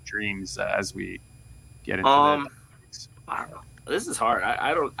crush dreams as we get into I don't know. This is hard.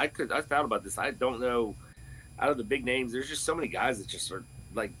 I thought about this. I don't know. Out of the big names, there's just so many guys that just are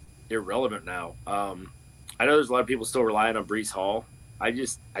like irrelevant now. I know there's a lot of people still relying on Breece Hall. I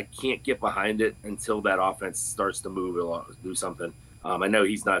can't get behind it until that offense starts to move a lot, do something. I know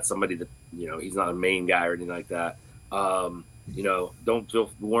he's not somebody that, he's not a main guy or anything like that. Don't feel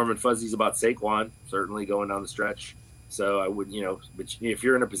warm and fuzzies about Saquon, certainly going down the stretch. So I would, but if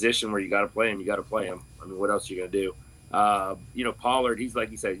you're in a position where you got to play him, you got to play him. I mean, what else are you going to do? Pollard, he's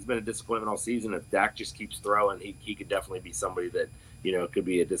like you said, he's been a disappointment all season. If Dak just keeps throwing, he could definitely be somebody that, could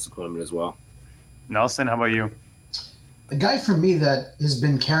be a disappointment as well. Nelson, how about you? The guy for me that has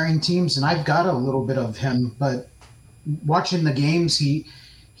been carrying teams, and I've got a little bit of him, but watching the games,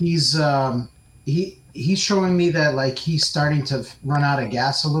 he's showing me that like he's starting to run out of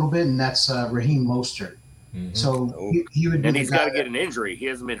gas a little bit, and that's Raheem Mostert. Mm-hmm. So he would be, and he's got to get an injury. He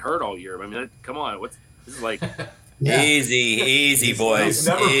hasn't been hurt all year. I mean, come on, this is like. Yeah. Easy, boys. He's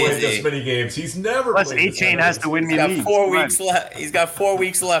never played this many games. He's never. Plus, A-Chain has to win me leagues. He's got 4 weeks left. He's got 4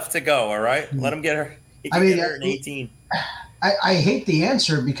 weeks left to go. All right, let him get her. He can get her in 18. I hate the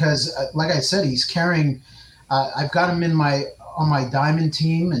answer because, like I said, he's carrying. I've got him on my diamond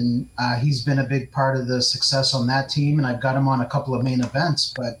team, and he's been a big part of the success on that team. And I've got him on a couple of main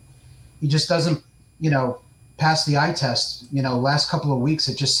events, but he just doesn't, pass the eye test. Last couple of weeks,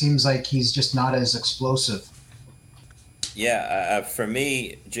 it just seems like he's just not as explosive. Yeah, for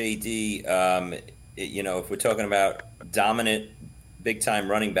me, JD, if we're talking about dominant,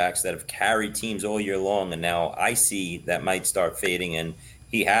 big-time running backs that have carried teams all year long, and now I see that might start fading, and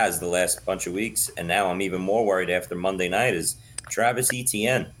he has the last bunch of weeks, and now I'm even more worried after Monday night, is Travis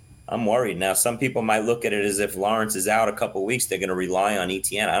Etienne. I'm worried. Now, some people might look at it as if Lawrence is out a couple of weeks, they're going to rely on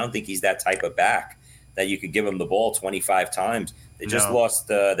Etienne. I don't think he's that type of back that you could give him the ball 25 times. They just lost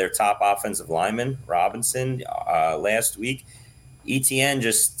their top offensive lineman, Robinson, last week. Etienne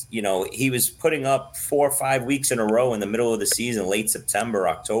just, he was putting up 4 or 5 weeks in a row in the middle of the season, late September,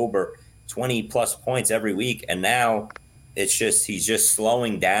 October, 20-plus points every week. And now he's just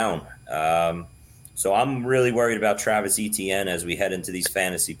slowing down. So I'm really worried about Travis Etienne as we head into these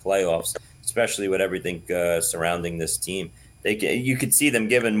fantasy playoffs, especially with everything surrounding this team. You could see them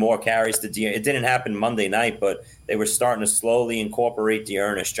giving more carries to It didn't happen Monday night, but they were starting to slowly incorporate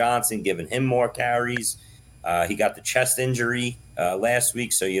Dearness Johnson, giving him more carries. He got the chest injury last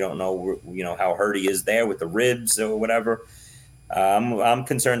week, so you don't know how hurt he is there with the ribs or whatever. I'm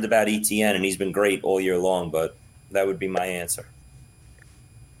concerned about ETN, and he's been great all year long, but that would be my answer.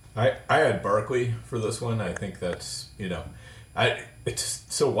 I had Barkley for this one. I think that's it's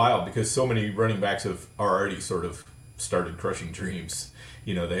so wild because so many running backs are already sort of started crushing dreams.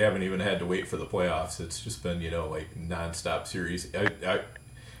 They haven't even had to wait for the playoffs. It's just been like nonstop series.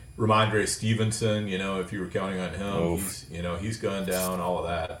 Ramondre Stevenson, if you were counting on him, he's gone down, all of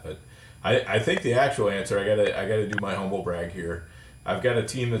that. But I think the actual answer, I gotta do my humble brag here. I've got a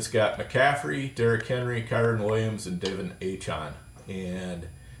team that's got McCaffrey, Derrick Henry, Kyron Williams, and Devin Achane, and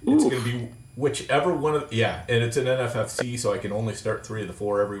it's going to be whichever one of and it's an NFFC, so I can only start 3 of the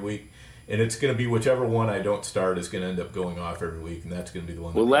 4 every week. And it's going to be whichever one I don't start is going to end up going off every week, and that's going to be the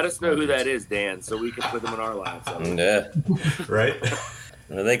one. Well, let us know who that is, Dan, so we can put them in our lives. Yeah. Right?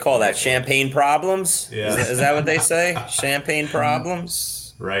 What do they call that? Champagne problems? Yeah. Is that what they say? Champagne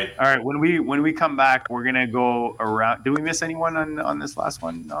problems? Right. All right. When we come back, we're gonna go around. Did we miss anyone on this last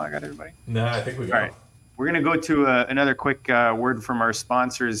one? No, I got everybody. No, I think we got. All right. We're gonna go to another quick word from our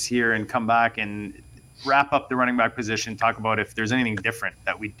sponsors here, and come back and wrap up the running back position. Talk about if there's anything different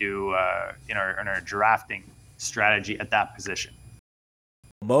that we do in our drafting strategy at that position.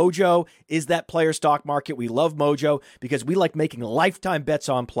 Mojo is that player stock market. We love Mojo because we like making lifetime bets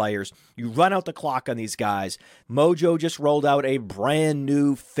on players. You run out the clock on these guys. Mojo just rolled out a brand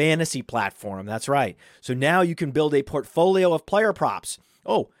new fantasy platform. That's right. So now you can build a portfolio of player props.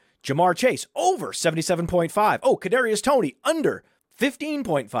 Oh, Jamar Chase, over 77.5. Oh, Kadarius Toney, under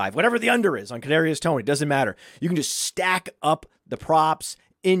 15.5. Whatever the under is on Kadarius Toney, doesn't matter. You can just stack up the props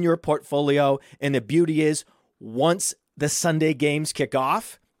in your portfolio. And the beauty is, once the Sunday games kick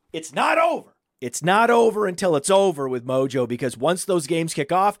off, it's not over. It's not over until it's over with Mojo, because once those games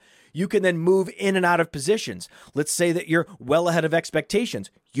kick off, you can then move in and out of positions. Let's say that you're well ahead of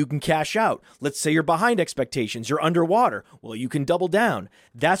expectations. You can cash out. Let's say you're behind expectations. You're underwater. Well, you can double down.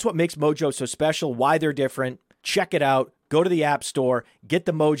 That's what makes Mojo so special, why they're different. Check it out. Go to the App Store, get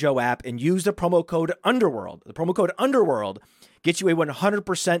the Mojo app, and use the promo code Underworld. The promo code Underworld gets you a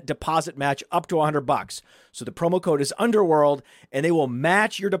 100% deposit match up to $100. So the promo code is Underworld, and they will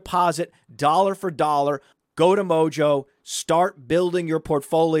match your deposit dollar for dollar. Go to Mojo, start building your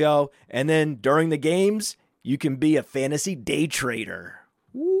portfolio, and then during the games, you can be a fantasy day trader.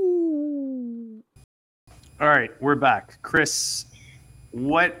 Woo. All right, we're back. Chris,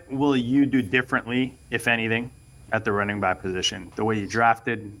 what will you do differently, if anything, at the running back position? The way you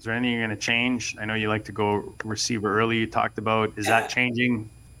drafted, is there anything you're going to change? I know you like to go receiver early, you talked about. Is that changing?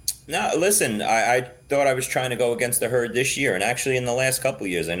 No, listen, I thought I was trying to go against the herd this year. And actually in the last couple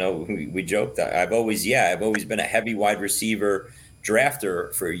of years, I know we joked that I've always been a heavy wide receiver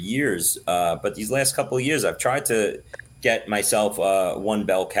drafter for years. But these last couple of years, I've tried to get myself one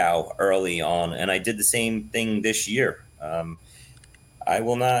bell cow early on. And I did the same thing this year. I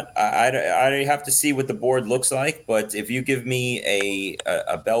will not. I have to see what the board looks like. But if you give me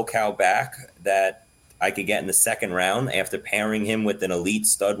a bell cow back that I could get in the second round after pairing him with an elite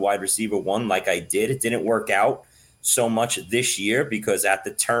stud wide receiver one, like I did, it didn't work out so much this year because at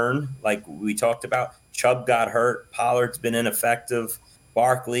the turn, like we talked about, Chubb got hurt, Pollard's been ineffective,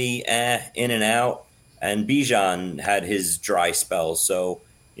 Barkley in and out, and Bijan had his dry spells. So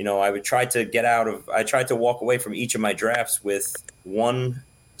I tried to walk away from each of my drafts with one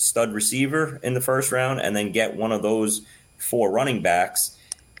stud receiver in the first round and then get one of those 4 running backs.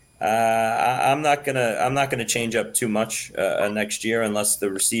 I'm not gonna change up too much next year unless the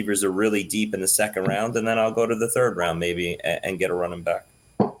receivers are really deep in the second round, and then I'll go to the third round maybe and get a running back.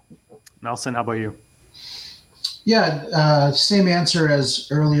 Nelson, how about you? Yeah, same answer as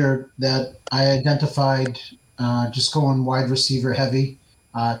earlier, that I identified just going wide receiver heavy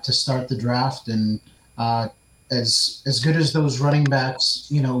to start the draft, and as good as those running backs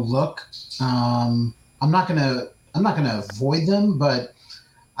look, I'm not gonna avoid them, but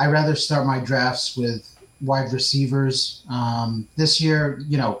I rather start my drafts with wide receivers. This year,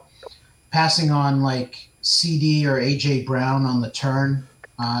 passing on like CD or AJ Brown on the turn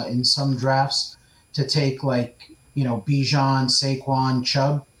in some drafts to take like Bijan, Saquon,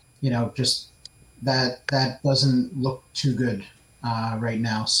 Chubb, just that doesn't look too good right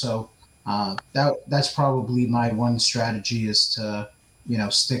now. So that's probably my one strategy, is to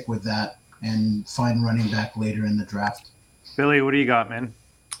stick with that and find running back later in the draft. Billy, what do you got, man?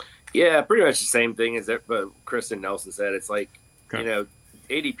 Yeah, pretty much the same thing as Chris and Nelson said. It's like, Okay.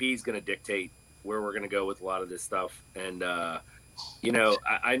 ADP is going to dictate where we're going to go with a lot of this stuff. And, I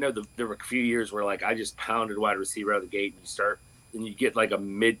know there were a few years where like I just pounded wide receiver out of the gate, and you get like a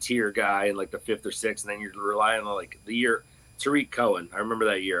mid-tier guy in like the 5th or 6th, and then you're relying on like the year Tariq Cohen. I remember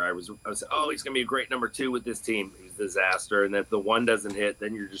that year. I was oh, he's going to be a great number 2 with this team. He was a disaster. And then if the 1 doesn't hit,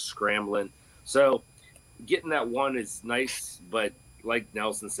 then you're just scrambling. So getting that 1 is nice, but like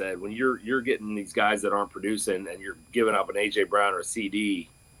Nelson said, when you're getting these guys that aren't producing and you're giving up an AJ Brown or a CD,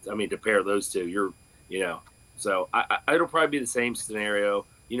 I mean, to pair those two, so it'll probably be the same scenario.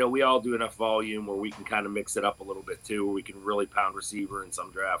 We all do enough volume where we can kind of mix it up a little bit too, where we can really pound receiver in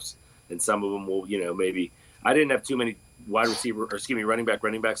some drafts, and some of them will, maybe. I didn't have too many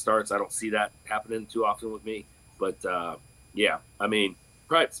running back starts. I don't see that happening too often with me, but yeah, I mean,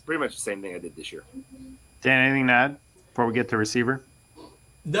 it's pretty much the same thing I did this year. Dan, anything to add before we get to receiver?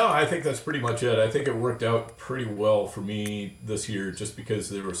 No, I think that's pretty much it. I think it worked out pretty well for me this year just because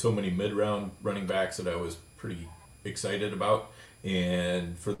there were so many mid-round running backs that I was pretty excited about.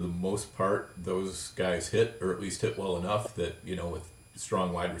 And for the most part, those guys hit, or at least hit well enough that, with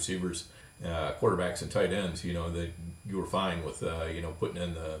strong wide receivers, quarterbacks and tight ends, that you were fine with, putting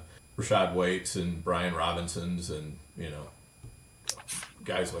in the Rashad Whites and Brian Robinsons and,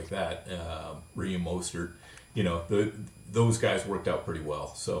 guys like that, Raheem Mostert, those guys worked out pretty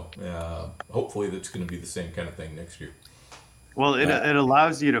well. So hopefully that's going to be the same kind of thing next year. Well, it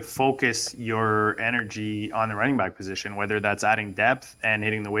allows you to focus your energy on the running back position, whether that's adding depth and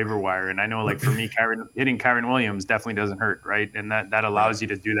hitting the waiver wire. And I know, like, for me, hitting Kyron Williams definitely doesn't hurt, right? And that allows you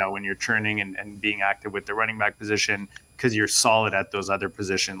to do that when you're churning and being active with the running back position because you're solid at those other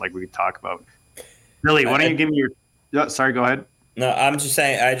positions like we talk about. Billy, why don't you give me your – sorry, go ahead. No, I'm just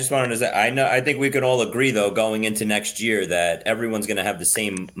saying. I just wanted to say. I think we could all agree, though, going into next year, that everyone's going to have the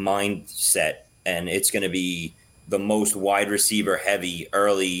same mindset, and it's going to be the most wide receiver heavy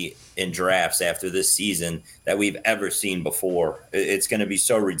early in drafts after this season that we've ever seen before. It's going to be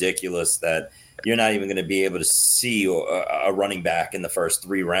so ridiculous that you're not even going to be able to see a running back in the first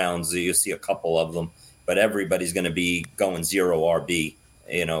 3 rounds. You'll see a couple of them, but everybody's going to be going 0 RB.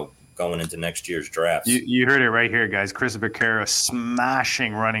 Going into next year's drafts. You heard it right here, guys. Chris Becerra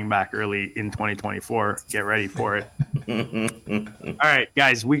smashing running back early in 2024. Get ready for it. All right,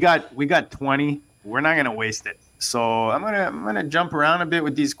 guys, we got 20. We're not gonna waste it. So I'm gonna jump around a bit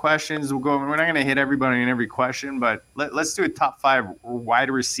with these questions. We're not gonna hit everybody in every question, but let's do a top 5 wide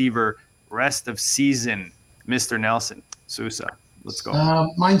receiver rest of season. Mr. Nelson Sousa, let's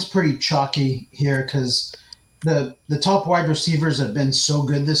go. Mine's pretty chalky here because the top wide receivers have been so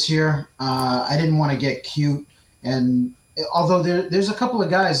good this year. I didn't want to get cute, and although there's a couple of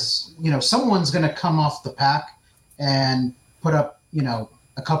guys, someone's going to come off the pack and put up,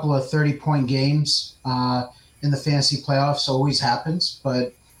 a couple of 30-point games in the fantasy playoffs. Always happens,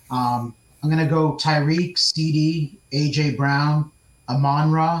 but I'm going to go Tyreek, CD, AJ Brown,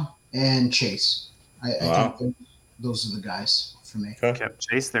 Amon-Ra, and Chase. I think those are the guys for me. Okay. Kept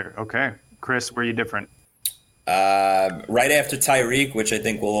Chase there. Okay, Chris, were you different? Right after Tyreek, which I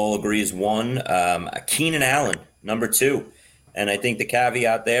think we'll all agree is 1, Keenan Allen, number 2. And I think the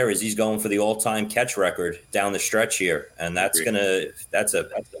caveat there is he's going for the all-time catch record down the stretch here. And that's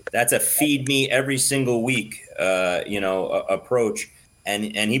a feed me every single week, approach. And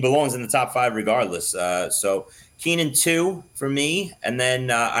he belongs in the top 5 regardless. So Keenan 2 for me. And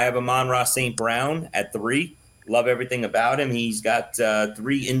then I have Amon-Ra St. Brown at 3. Love everything about him. He's got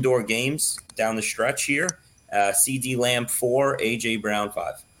 3 indoor games down the stretch here. CD Lamb 4, AJ Brown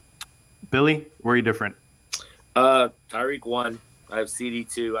 5. Billy, were you different? Tyreek 1. I have CD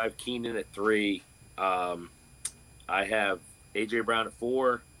 2. I have Keenan at 3. I have AJ Brown at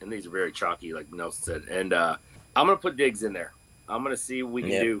 4, and these are very chalky, like Nelson said. And I'm gonna put Diggs in there. I'm gonna see what we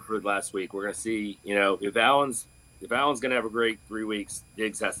can do for last week. We're gonna see, if Allen's gonna have a great 3 weeks,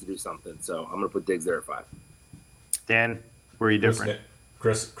 Diggs has to do something. So I'm gonna put Diggs there at 5. Dan, were you different?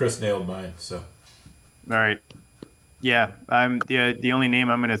 Chris nailed mine. So. All right. Yeah, I'm the only name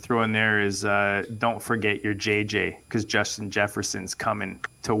I'm going to throw in there is don't forget your JJ because Justin Jefferson's coming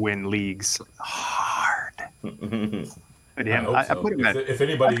to win leagues hard. I put him if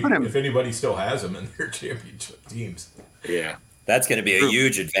anybody still has him in their championship teams. Yeah, that's going to be a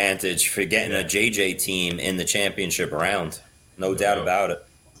huge advantage for getting a JJ team in the championship round. No doubt about it.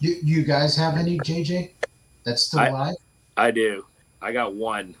 You guys have any JJ that's still alive? I do. I got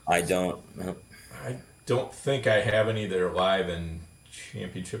 1. I don't. No. I don't think I have any that are live in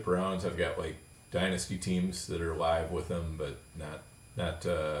championship rounds. I've got like dynasty teams that are live with them, but not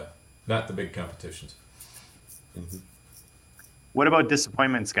the big competitions. Mm-hmm. What about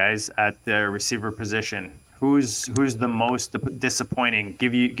disappointments, guys, at the receiver position? Who's the most disappointing?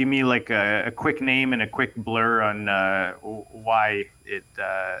 Give me like a quick name and a quick blur on why it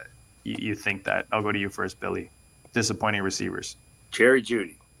you think that. I'll go to you first, Billy. Disappointing receivers. Jerry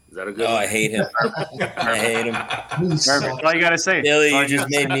Jeudy. Is that a good one? I hate him. I hate him. Perfect. All you gotta say. Billy,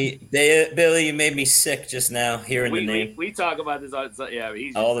 you made me sick just now hearing the name. We talk about this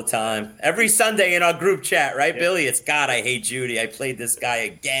all the time. Every Sunday in our group chat, right, Billy? It's God, I hate Jeudy. I played this guy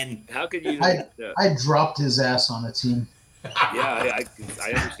again. How could you? I dropped his ass on a team. Yeah,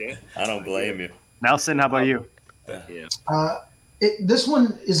 I understand. I don't blame you. Nelson, how about you? Yeah. This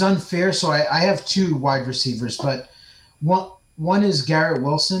one is unfair, so I have two wide receivers, but one is Garrett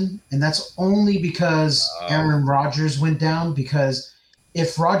Wilson, and that's only because Aaron Rodgers went down. Because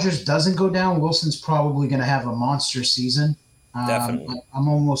if Rodgers doesn't go down, Wilson's probably going to have a monster season. Definitely. I'm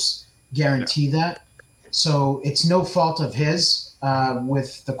almost guaranteed that. So it's no fault of his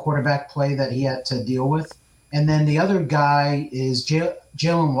with the quarterback play that he had to deal with. And then the other guy is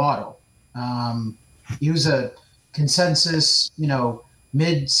Jalen Waddle. He was a consensus,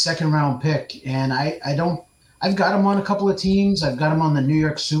 mid-second round pick, and I've got him on a couple of teams. I've got him on the New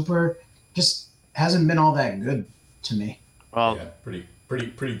York Super. Just hasn't been all that good to me. Well, yeah,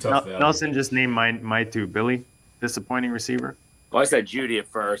 pretty tough. Nelson just named my two. Billy, disappointing receiver. Well, I said Jeudy at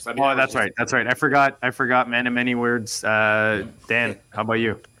first. That's right. I forgot. Man of many words. Dan, how about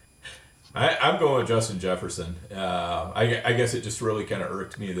you? I'm going with Justin Jefferson. I guess it just really kind of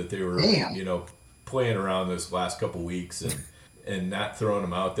irked me that they were, playing around this last couple weeks and not throwing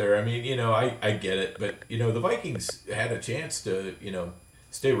him out there. I mean, I get it, but the Vikings had a chance to,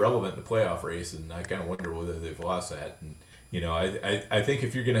 stay relevant in the playoff race, and I kind of wonder whether they've lost that. And I think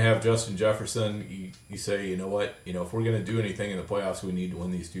if you're going to have Justin Jefferson, you say, you know what, if we're going to do anything in the playoffs, we need to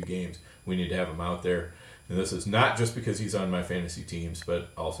win these two games. We need to have him out there. And this is not just because he's on my fantasy teams, but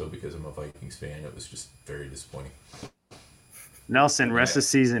also because I'm a Vikings fan. It was just very disappointing. Nelson, rest of the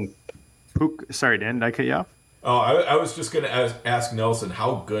season. Sorry, Dan, did I cut you off? Oh, I was just going to ask Nelson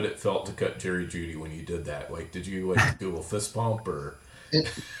how good it felt to cut Jerry Jeudy when you did that. Like, did you do a fist pump or? It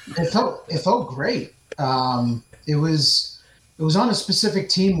felt great. It was on a specific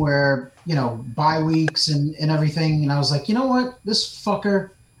team where bye weeks and everything, and I was like, you know what, this fucker,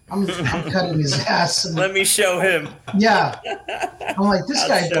 I'm cutting his ass. And, let me show him. Yeah, I'm like, this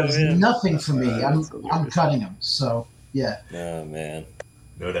guy does nothing for me. I'm cutting him. So yeah. Oh man.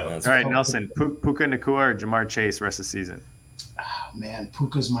 No doubt. All right, Nelson, Puka Nacua or Jamar Chase rest of the season? Oh, man,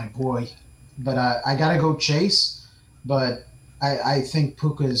 Puka's my boy. But I got to go Chase. But I think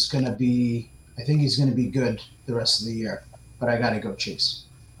Puka's going to be – I think he's going to be good the rest of the year. But I got to go Chase.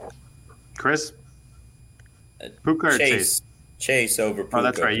 Chris? Puka or Chase? Chase over Puka. Oh,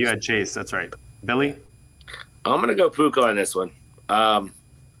 that's right. You had Chase. That's right. Billy? I'm going to go Puka on this one.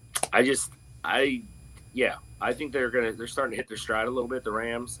 I think they're starting to hit their stride a little bit, the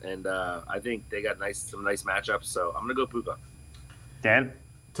Rams, and I think they got some nice matchups. So I'm gonna go Puka. Dan?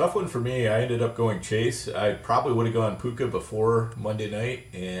 Tough one for me. I ended up going Chase. I probably would have gone Puka before Monday night,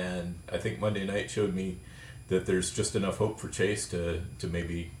 and I think Monday night showed me that there's just enough hope for Chase to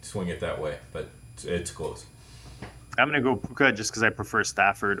maybe swing it that way, but it's close. I'm gonna go Puka just because I prefer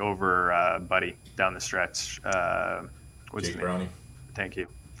Stafford over Buddy down the stretch. What's Jake his name? Browning. Thank you.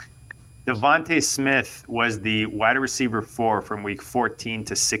 Devontae Smith was the wide receiver 4 from week 14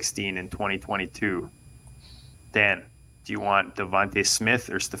 to 16 in 2022. Dan, do you want Devontae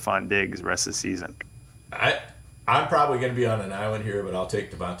Smith or Stephon Diggs rest of the season? I'm probably going to be on an island here, but I'll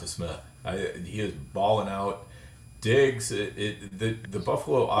take Devontae Smith. He is balling out. Diggs, the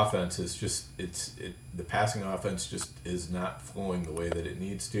Buffalo offense is just the passing offense just is not flowing the way that it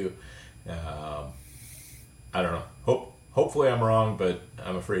needs to. I don't know. Hopefully I'm wrong, but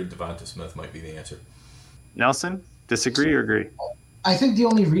I'm afraid Devonta Smith might be the answer. Nelson, disagree or agree? I think the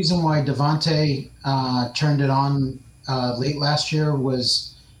only reason why Devontae turned it on late last year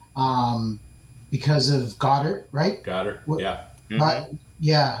was because of Goddard, right? Goddard, yeah.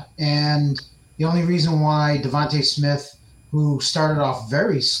 Yeah, and the only reason why Devontae Smith, who started off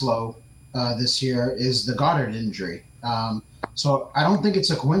very slow this year, is the Goddard injury. So I don't think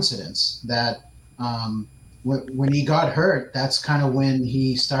it's a coincidence that when he got hurt, that's kind of when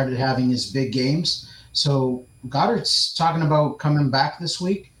he started having his big games. So Goddard's talking about coming back this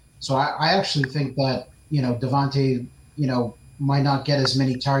week. So I actually think that, Devontae, might not get as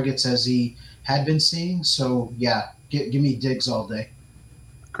many targets as he had been seeing. So, yeah, give me Diggs all day.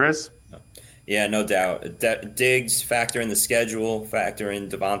 Chris? Yeah, no doubt. Diggs, factor in the schedule, factor in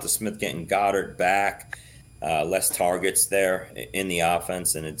Devonta Smith getting Goddard back. Less targets there in the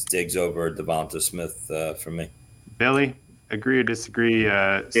offense, and it's Diggs over Devonta Smith for me. Billy, agree or disagree?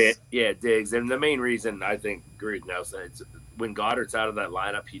 Yeah, Diggs. And the main reason I think agree with Nelson, it's when Goddard's out of that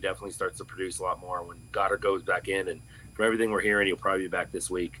lineup, he definitely starts to produce a lot more. When Goddard goes back in, and from everything we're hearing, he'll probably be back this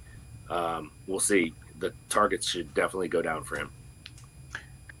week. We'll see. The targets should definitely go down for him.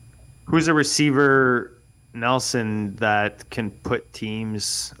 Who's a receiver, Nelson, that can put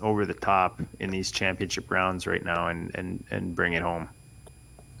teams over the top in these championship rounds right now and bring it home?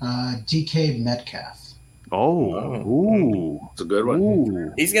 DK Metcalf. Ooh. It's a good one.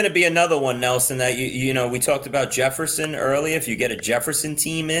 Ooh. He's going to be another one, Nelson, that, you know, we talked about Jefferson earlier. If you get a Jefferson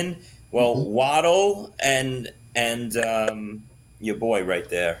team in, well, Waddle and your boy right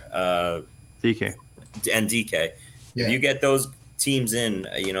there. DK. And DK. Yeah. If you get those teams in,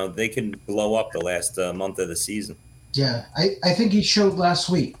 you know, they can blow up the last month of the season. Yeah, I think he showed last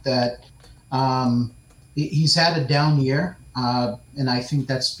week that he's had a down year, and I think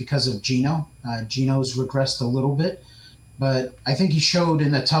that's because of Geno. Geno's regressed a little bit, but I think he showed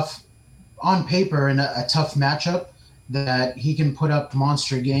on paper in a tough matchup that he can put up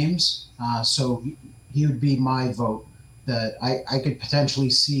monster games. So he would be my vote. That I could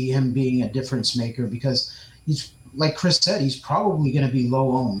potentially see him being a difference maker because he's, like Chris said, he's probably going to be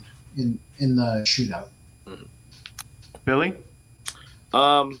low owned in the shootout. Billy?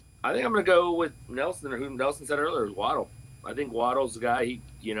 I think I'm going to go with Nelson, or who Nelson said earlier, Waddle. I think Waddle's the guy.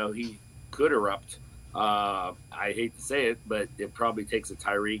 He could erupt. I hate to say it, but it probably takes a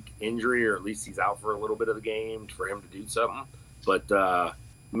Tyreek injury, or at least he's out for a little bit of the game for him to do something. But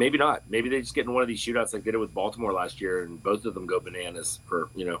maybe not. Maybe they just get in one of these shootouts like they did with Baltimore last year, and both of them go bananas for,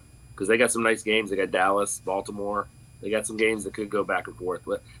 because they got some nice games. They got Dallas, Baltimore. They got some games that could go back and forth.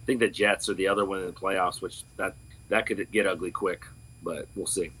 But I think the Jets are the other one in the playoffs, which that could get ugly quick. But we'll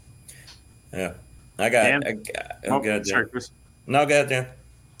see. Yeah, I got. Good, sorry, Chris. No, go ahead, Dan.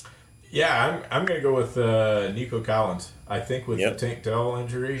 Yeah, I'm going to go with Nico Collins. I think with the Tank Dell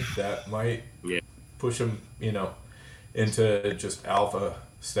injury, that might push him, into just alpha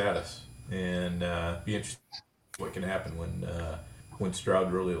status, and be interesting what can happen when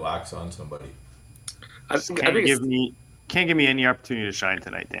Stroud really locks on somebody. Can't give me any opportunity to shine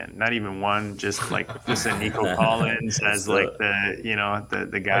tonight, Dan. Not even one. Just a Nico Collins as the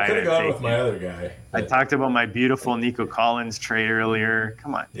guy. I could have gone with my other guy. I talked about my beautiful Nico Collins trade earlier.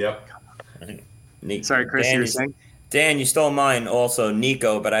 Come on. Yep. Sorry, Chris, you were saying? Dan, you stole mine also,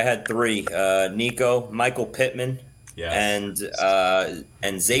 Nico, but I had three. Nico, Michael Pittman, and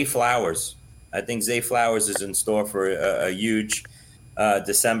Zay Flowers. I think Zay Flowers is in store for a huge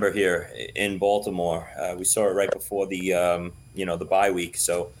December here in Baltimore. We saw it right before the bye week.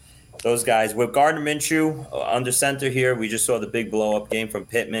 So those guys with Gardner Minshew under center here, we just saw the big blow up game from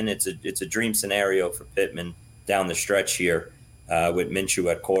Pittman. It's a dream scenario for Pittman down the stretch here with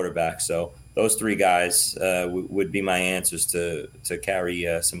Minshew at quarterback. So those three guys would be my answers to carry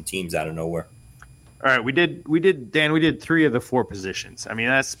some teams out of nowhere. All right, we did 3 of the 4 positions. I mean,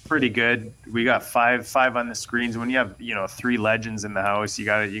 that's pretty good. We got five on the screens. When you have 3 legends in the house, you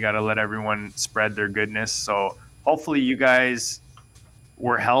gotta let everyone spread their goodness. So hopefully you guys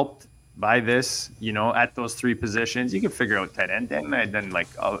were helped by this. At those 3 positions, you can figure out tight end. Dan and I had done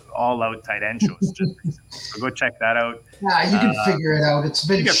all out tight end shows just recently. So go check that out. Yeah, you can figure it out. It's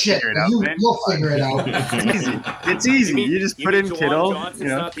been shit. You'll figure it out. It's easy. You just put in Kittle. Johnson's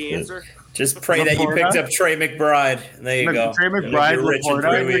not the answer. Just pray that you picked up Trey McBride. There you go. Trey McBride,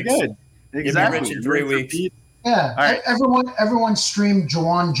 Laporta, you're good. Exactly. You'll be rich in 3 weeks. Yeah. All right. Everyone streamed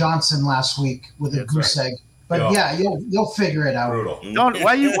Jawan Johnson last week with a goose egg. But you'll figure it out. Brutal. Don't.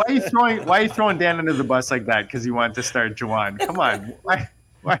 Why are you throwing Dan under the bus like that? Because you want to start Jawan? Come on. Why?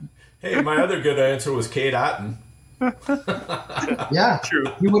 Hey, my other good answer was Kate Otten. Yeah, true.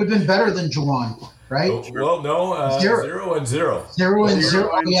 He would have been better than Jawan, right? Well, no, 0 and 0. 0 and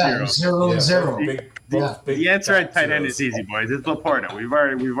 0. Yeah, 0 and 0. The answer at tight end is easy, boys. It's Laporta. We've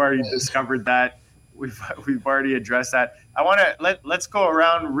already discovered that. We've already addressed that. I want to let's go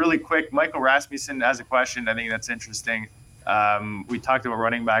around really quick. Michael Rasmussen has a question. I think that's interesting. We talked about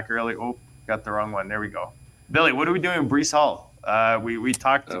running back earlier. Oh, got the wrong one. There we go. Billy, what are we doing with Breece Hall? We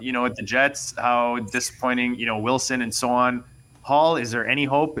talked, with the Jets, how disappointing, Wilson and so on. Hall, is there any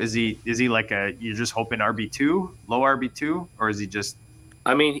hope? Is he you're just hoping RB2, low RB2, or is he just?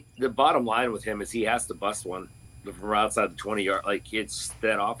 I mean, the bottom line with him is he has to bust one from outside the 20-yard. It's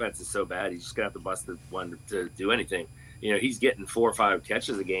that offense is so bad. He's just gonna have to bust the one to do anything. He's getting 4 or 5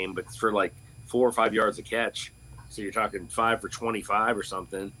 catches a game, but it's for 4 or 5 yards a catch. So you're talking 5 for 25 or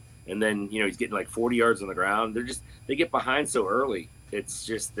something. And then, he's getting 40 yards on the ground. They get behind so early. It's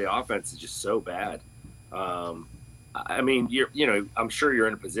just the offense is just so bad. I mean, I'm sure you're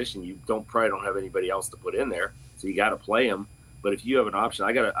in a position you probably don't have anybody else to put in there. so you got to play him. But if you have an option,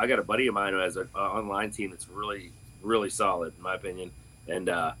 I got a buddy of mine who has an online team that's really, really solid, in my opinion.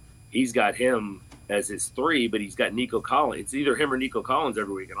 And he's got him as his 3, but he's got Nico Collins. It's either him or Nico Collins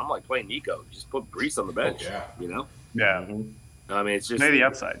every week. And I'm like, playing Nico. Just put Brees on the bench, you know? Yeah. I mean, it's just maybe the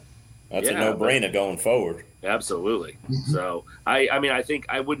upside. That's a no-brainer going forward. Absolutely. So, I mean, I think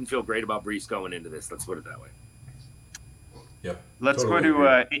I wouldn't feel great about Brees going into this. Let's put it that way. Yep. Let's go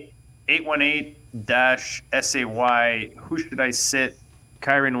to 818-SAY. Who should I sit?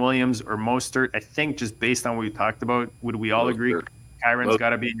 Kyren Williams or Mostert? I think just based on what we talked about, would we all agree Kyren's got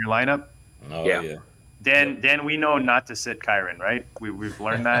to be in your lineup? Oh, yeah. Dan, we know not to sit Kyren, right? We've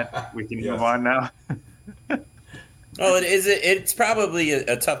learned that. We can move on now. Well, it's probably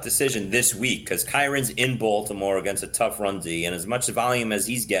a tough decision this week because Kyron's in Baltimore against a tough run D, and as much volume as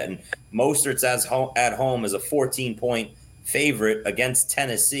he's getting, Mostert's at home as a 14-point favorite against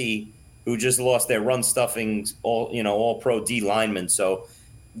Tennessee, who just lost their run-stuffing all-pro D lineman. So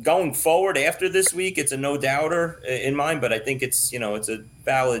going forward after this week, it's a no-doubter in mine, but I think it's a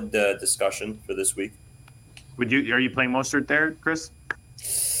valid discussion for this week. Are you playing Mostert there, Chris?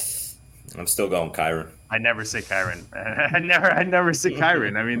 I'm still going Kyren. I never say Kyren. I never say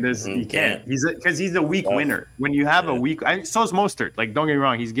Kyren. I mean, you can't. He's a weak winner. When you have a week, so's Mostert. Like, don't get me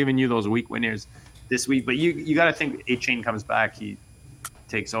wrong, he's giving you those weak winners this week. But you got to think A-Chain comes back, he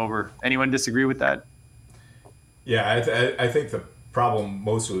takes over. Anyone disagree with that? Yeah, I think the problem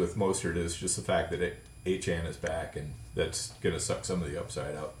mostly with Mostert is just the fact that A-Chain is back, and that's going to suck some of the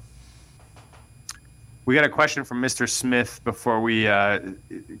upside out. We got a question from Mr. Smith before we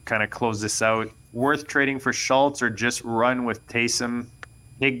kind of close this out. Worth trading for Schultz or just run with Taysom,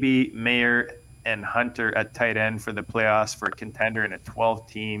 Higbee, Mayer, and Hunter at tight end for the playoffs for a contender in a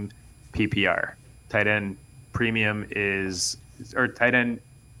 12-team PPR? Tight end premium tight end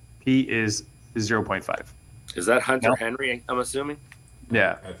P is 0.5. Is that Hunter Henry, I'm assuming?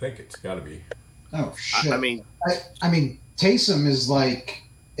 Yeah. I think it's got to be. Oh, shit. I mean, Taysom is like,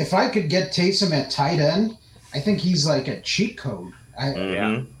 if I could get Taysom at tight end, I think he's like a cheat code.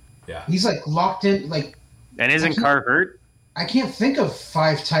 Yeah. He's like locked in. Like, and isn't Carr hurt? I can't think of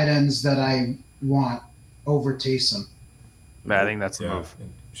 5 tight ends that I want over Taysom. I think that's the move.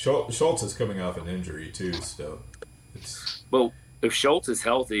 And Schultz is coming off an injury too, so well, if Schultz is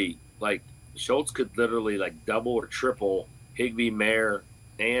healthy, like Schultz could literally like double or triple Higbee, Mayer,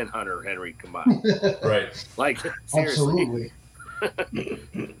 and Hunter Henry combined. Right. Like seriously.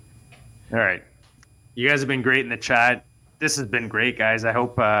 Absolutely. All right. You guys have been great in the chat. This has been great, guys. I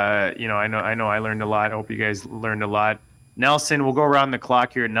hope I know I learned a lot. I hope you guys learned a lot. Nelson, we'll go around the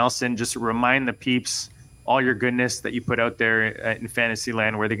clock here. Nelson, just remind the peeps all your goodness that you put out there in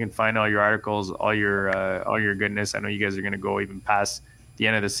Fantasyland, where they can find all your articles, all your goodness. I know you guys are going to go even past the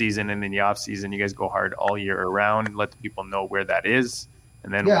end of the season and in the off season. You guys go hard all year around. Let the people know where that is,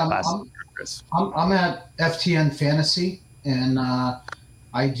 and then we'll pass it to Chris. I'm at FTN Fantasy, and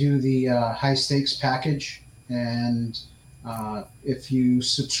I do the high stakes package, and if you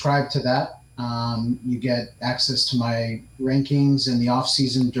subscribe to that, you get access to my rankings in the off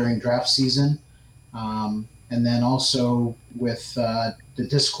season during draft season. And then also with the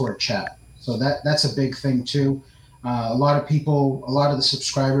Discord chat. So that's a big thing too. A lot of the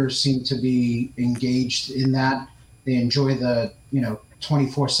subscribers seem to be engaged in that. They enjoy the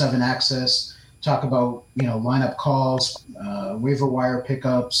 24/7 access. Talk about lineup calls, waiver wire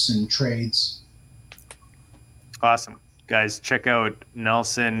pickups, and trades. Awesome, guys! Check out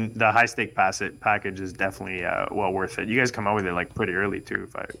Nelson. The high stake package is definitely well worth it. You guys come out with it like pretty early too,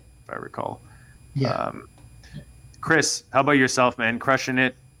 if I recall. Yeah. Chris, how about yourself, man? Crushing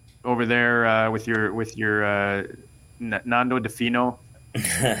it over there with your Nando DeFino.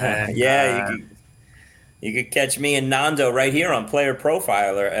 And, you could catch me and Nando right here on Player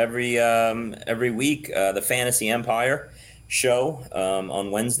Profiler every week. The Fantasy Empire show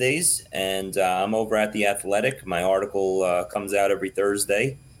on Wednesdays, and I'm over at The Athletic. My article comes out every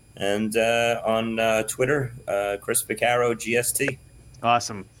Thursday, and on Twitter, Chris Piccaro GST.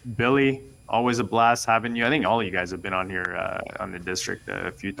 Awesome, Billy. Always a blast having you. I think all of you guys have been on here on the district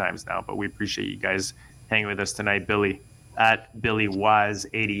a few times now, but we appreciate you guys hanging with us tonight. Billy, at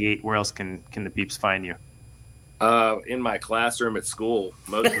BillyWaz88. Where else can the peeps find you? In my classroom at school,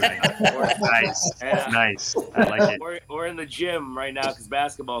 mostly. Nice. I like it. Or in the gym right now because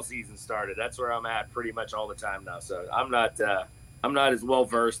basketball season started. That's where I'm at pretty much all the time now. So I'm not as well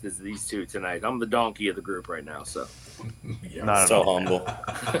versed as these two tonight. I'm the donkey of the group right now. So. Not so humble.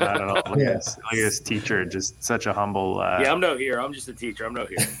 Not at all. Look at this teacher, just such a humble. I'm no hero. I'm just a teacher. I'm no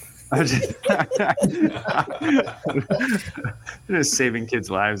hero. Just saving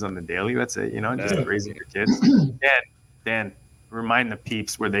kids' lives on the daily. That's it. Just raising your kids. Dan, remind the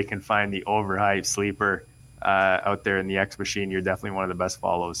peeps where they can find the Overhyped Sleeper out there in the X Machine. You're definitely one of the best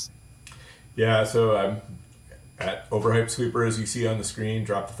follows. Yeah, so I'm at Overhyped Sleeper, as you see on the screen.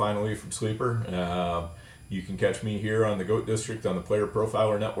 Drop the final leaf from Sleeper. You can catch me here on the GOAT District on the Player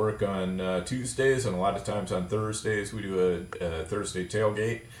Profiler Network on Tuesdays, and a lot of times on Thursdays. We do a Thursday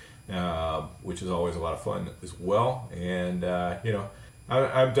tailgate, which is always a lot of fun as well. And,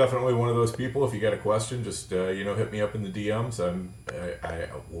 I'm definitely one of those people. If you got a question, just, hit me up in the DMs. I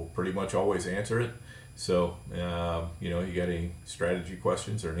will pretty much always answer it. So, you got any strategy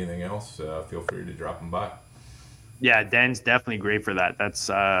questions or anything else, feel free to drop them by. Yeah, Dan's definitely great for that. That's,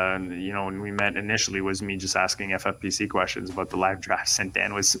 when we met initially was me just asking FFPC questions about the live drafts, and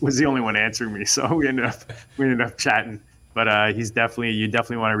Dan was the only one answering me. So we ended up chatting. But you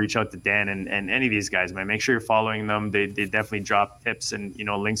definitely want to reach out to Dan and any of these guys, man. Make sure you're following them. They definitely drop tips and,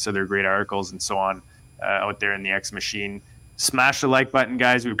 links to their great articles and so on out there in the X Machine. Smash the like button,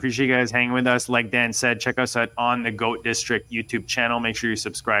 guys. We appreciate you guys hanging with us. Like Dan said, check us out on the GOAT District YouTube channel. Make sure you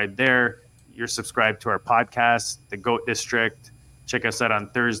subscribe there. You're subscribed to our podcast, the GOAT District. Check us out on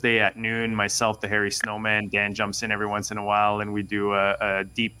Thursday at noon. Myself, the Hairy Snowman. Dan jumps in every once in a while, and we do a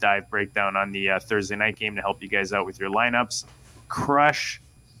deep dive breakdown on the Thursday night game to help you guys out with your lineups. Crush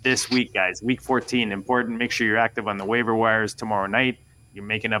this week, guys. Week 14, important. Make sure you're active on the waiver wires tomorrow night. You're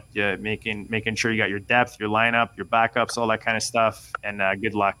making sure you got your depth, your lineup, your backups, all that kind of stuff. And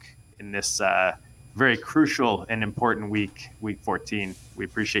good luck in this very crucial and important week 14. We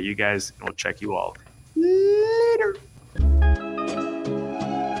appreciate you guys, and we'll check you all later.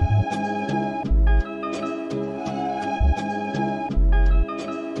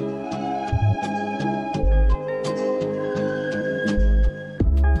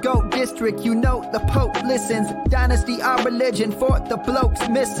 District, the Pope listens. Dynasty, our religion, for the blokes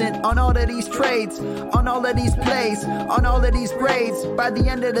missing. On all of these trades, on all of these plays, on all of these grades. By the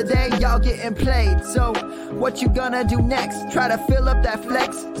end of the day, y'all getting played. So, what you gonna do next? Try to fill up that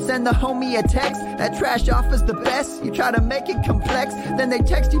flex? Send the homie a text? That trash offer's the best? You try to make it complex, then they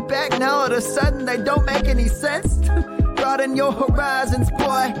text you back. Now all of a sudden, they don't make any sense. Broaden your horizons,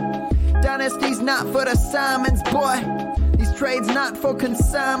 boy. Dynasty's not for the Simons, boy. These trades not for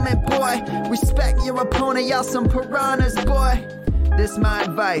consignment, boy. Respect your opponent, y'all some piranhas, boy. This my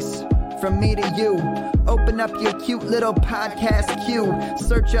advice from me to you. Open up your cute little podcast queue.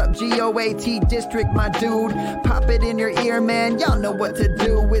 Search up GOAT District, my dude. Pop it in your ear, man. Y'all know what to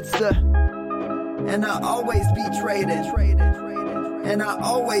do. It's the... And I always be traded. And I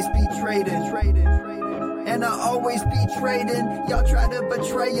always be traded. And I always be trading. Y'all try to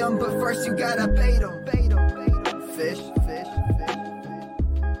betray them, but first you gotta bait them. Fish.